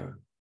let go.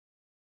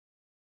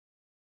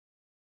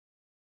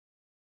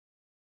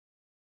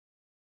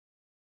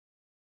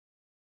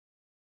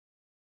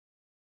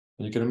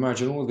 And you can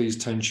imagine all of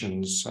these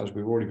tensions, as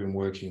we've already been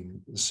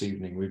working this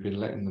evening, we've been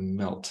letting them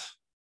melt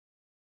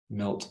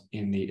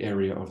in the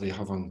area of the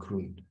Havan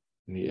Kun,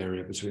 in the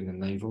area between the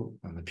navel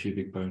and the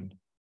pubic bone,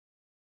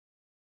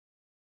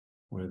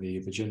 where the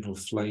gentle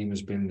flame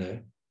has been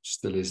there,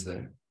 still is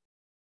there.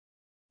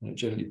 And it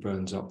gently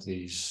burns up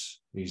these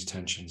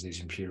tensions,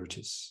 these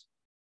impurities.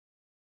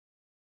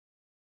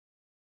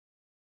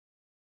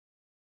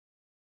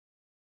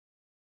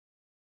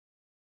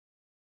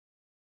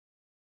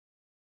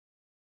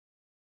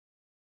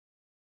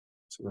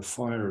 So the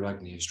fire of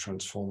Agni is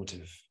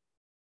transformative.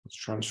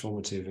 It's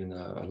transformative in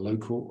a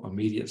local,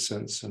 immediate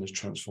sense, and it's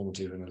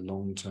transformative in a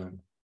long-term,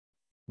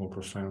 more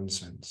profound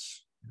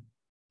sense.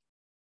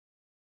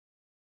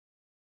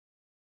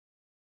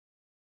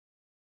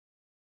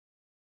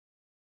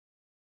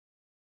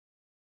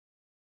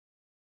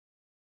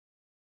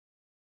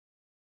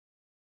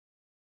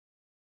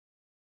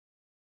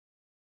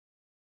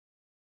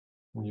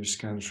 When you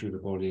scan through the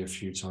body a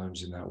few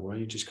times in that way,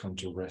 you just come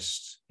to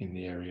rest in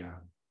the area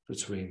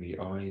between the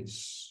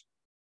eyes,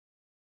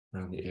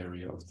 around the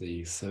area of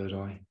the third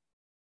eye,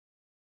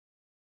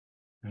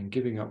 and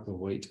giving up the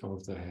weight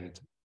of the head,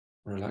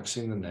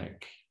 relaxing the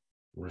neck,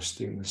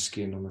 resting the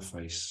skin on the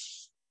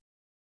face,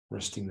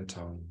 resting the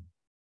tongue,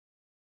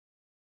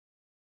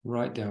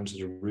 right down to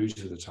the root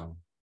of the tongue,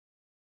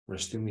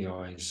 resting the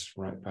eyes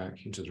right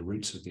back into the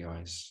roots of the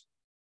eyes,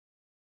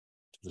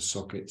 to the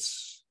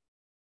sockets.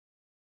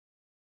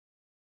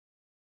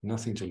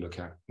 Nothing to look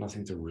at,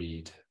 nothing to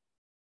read,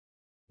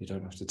 You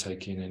don't have to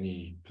take in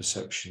any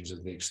perceptions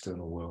of the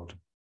external world.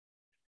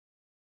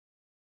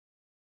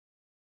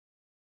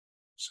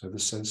 So the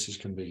senses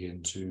can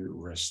begin to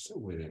rest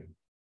within.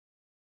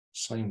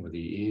 Same with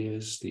the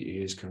ears. The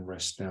ears can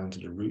rest down to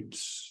the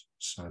roots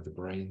inside the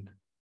brain.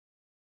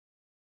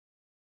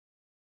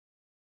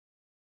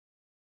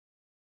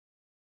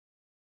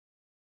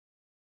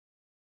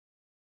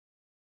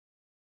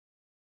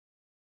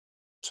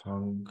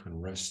 Tongue can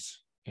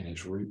rest in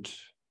its root,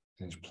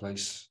 in its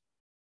place.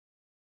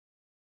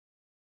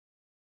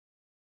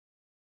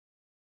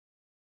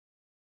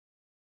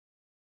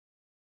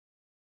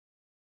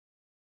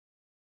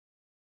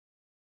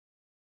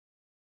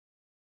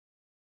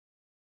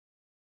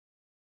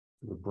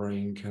 The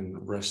brain can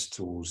rest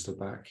towards the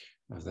back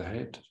of the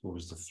head,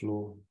 towards the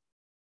floor.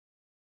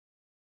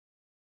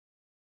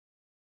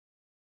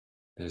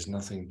 There's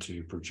nothing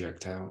to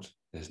project out.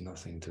 There's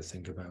nothing to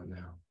think about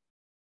now.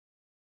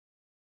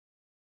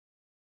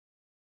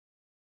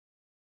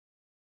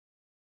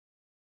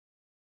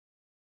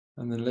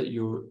 And then let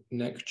your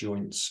neck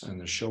joints and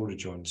the shoulder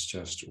joints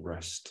just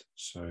rest.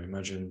 So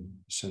imagine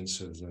a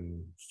sense of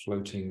them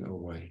floating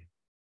away.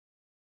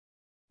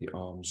 The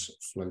arms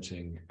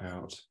floating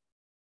out.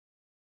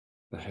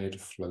 The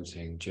head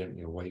floating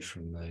gently away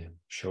from the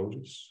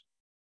shoulders.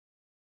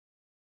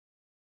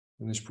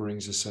 And this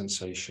brings a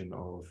sensation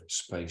of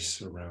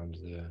space around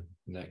the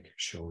neck,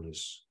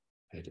 shoulders,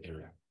 head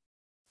area.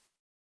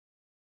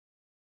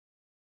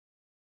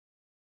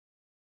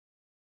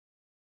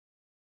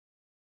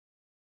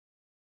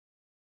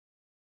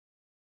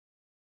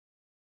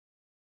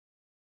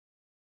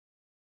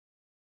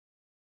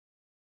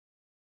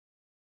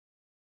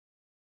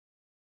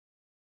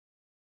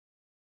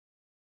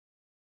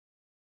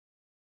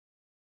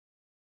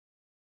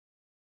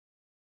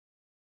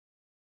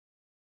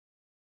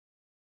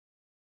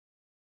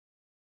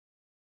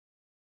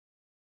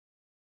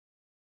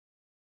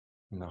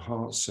 And the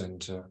heart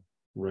center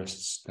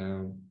rests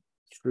down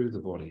through the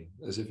body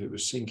as if it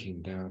was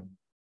sinking down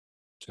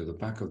to the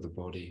back of the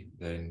body,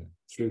 then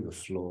through the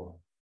floor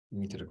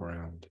into the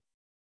ground.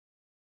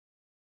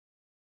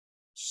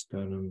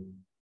 Sternum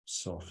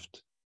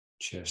soft,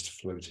 chest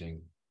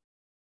floating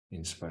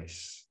in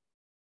space.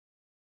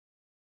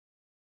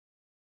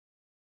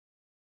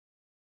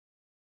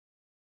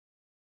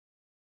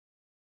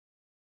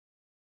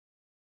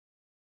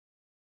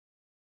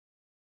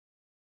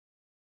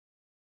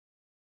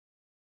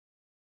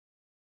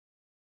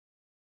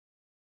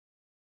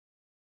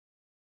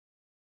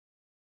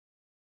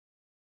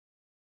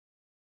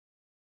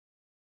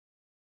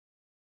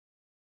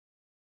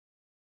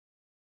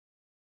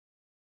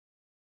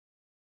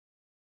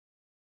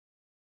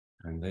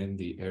 And then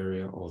the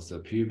area of the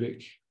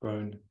pubic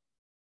bone,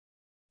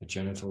 the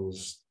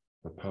genitals,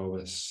 the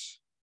pelvis.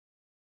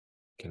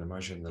 You can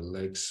imagine the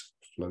legs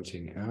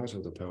floating out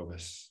of the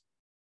pelvis.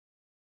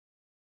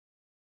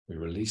 We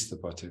release the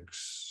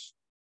buttocks,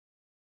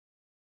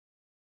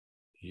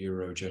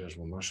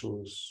 urogenital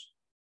muscles,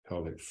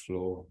 pelvic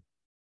floor,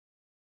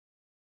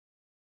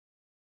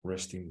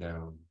 resting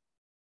down.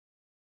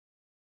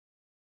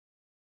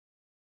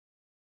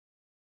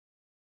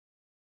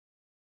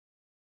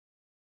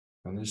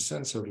 And this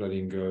sense of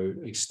letting go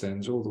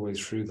extends all the way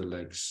through the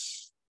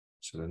legs,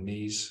 so the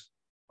knees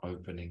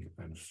opening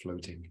and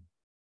floating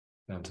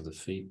down to the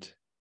feet,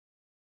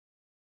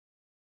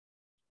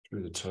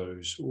 through the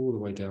toes, all the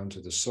way down to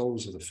the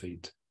soles of the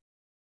feet.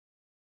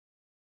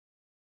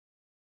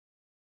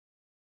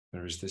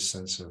 There is this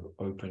sense of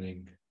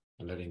opening,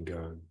 letting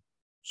go,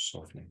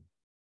 softening.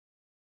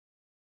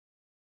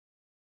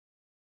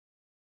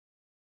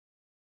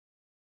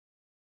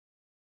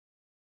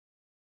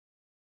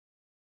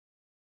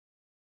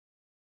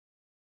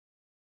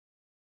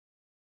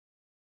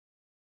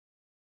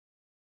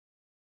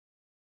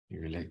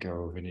 You let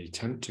go of any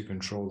attempt to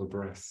control the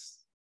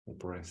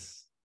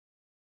breath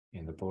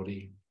in the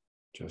body,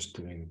 just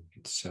doing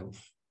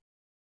itself.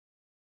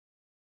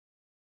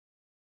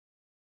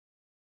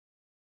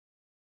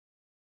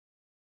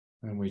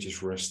 And we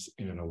just rest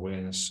in an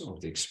awareness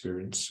of the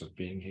experience of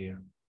being here,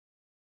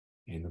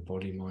 in the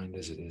body, mind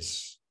as it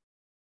is.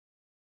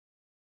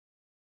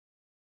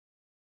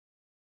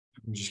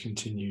 And just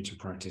continue to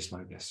practice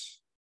like this.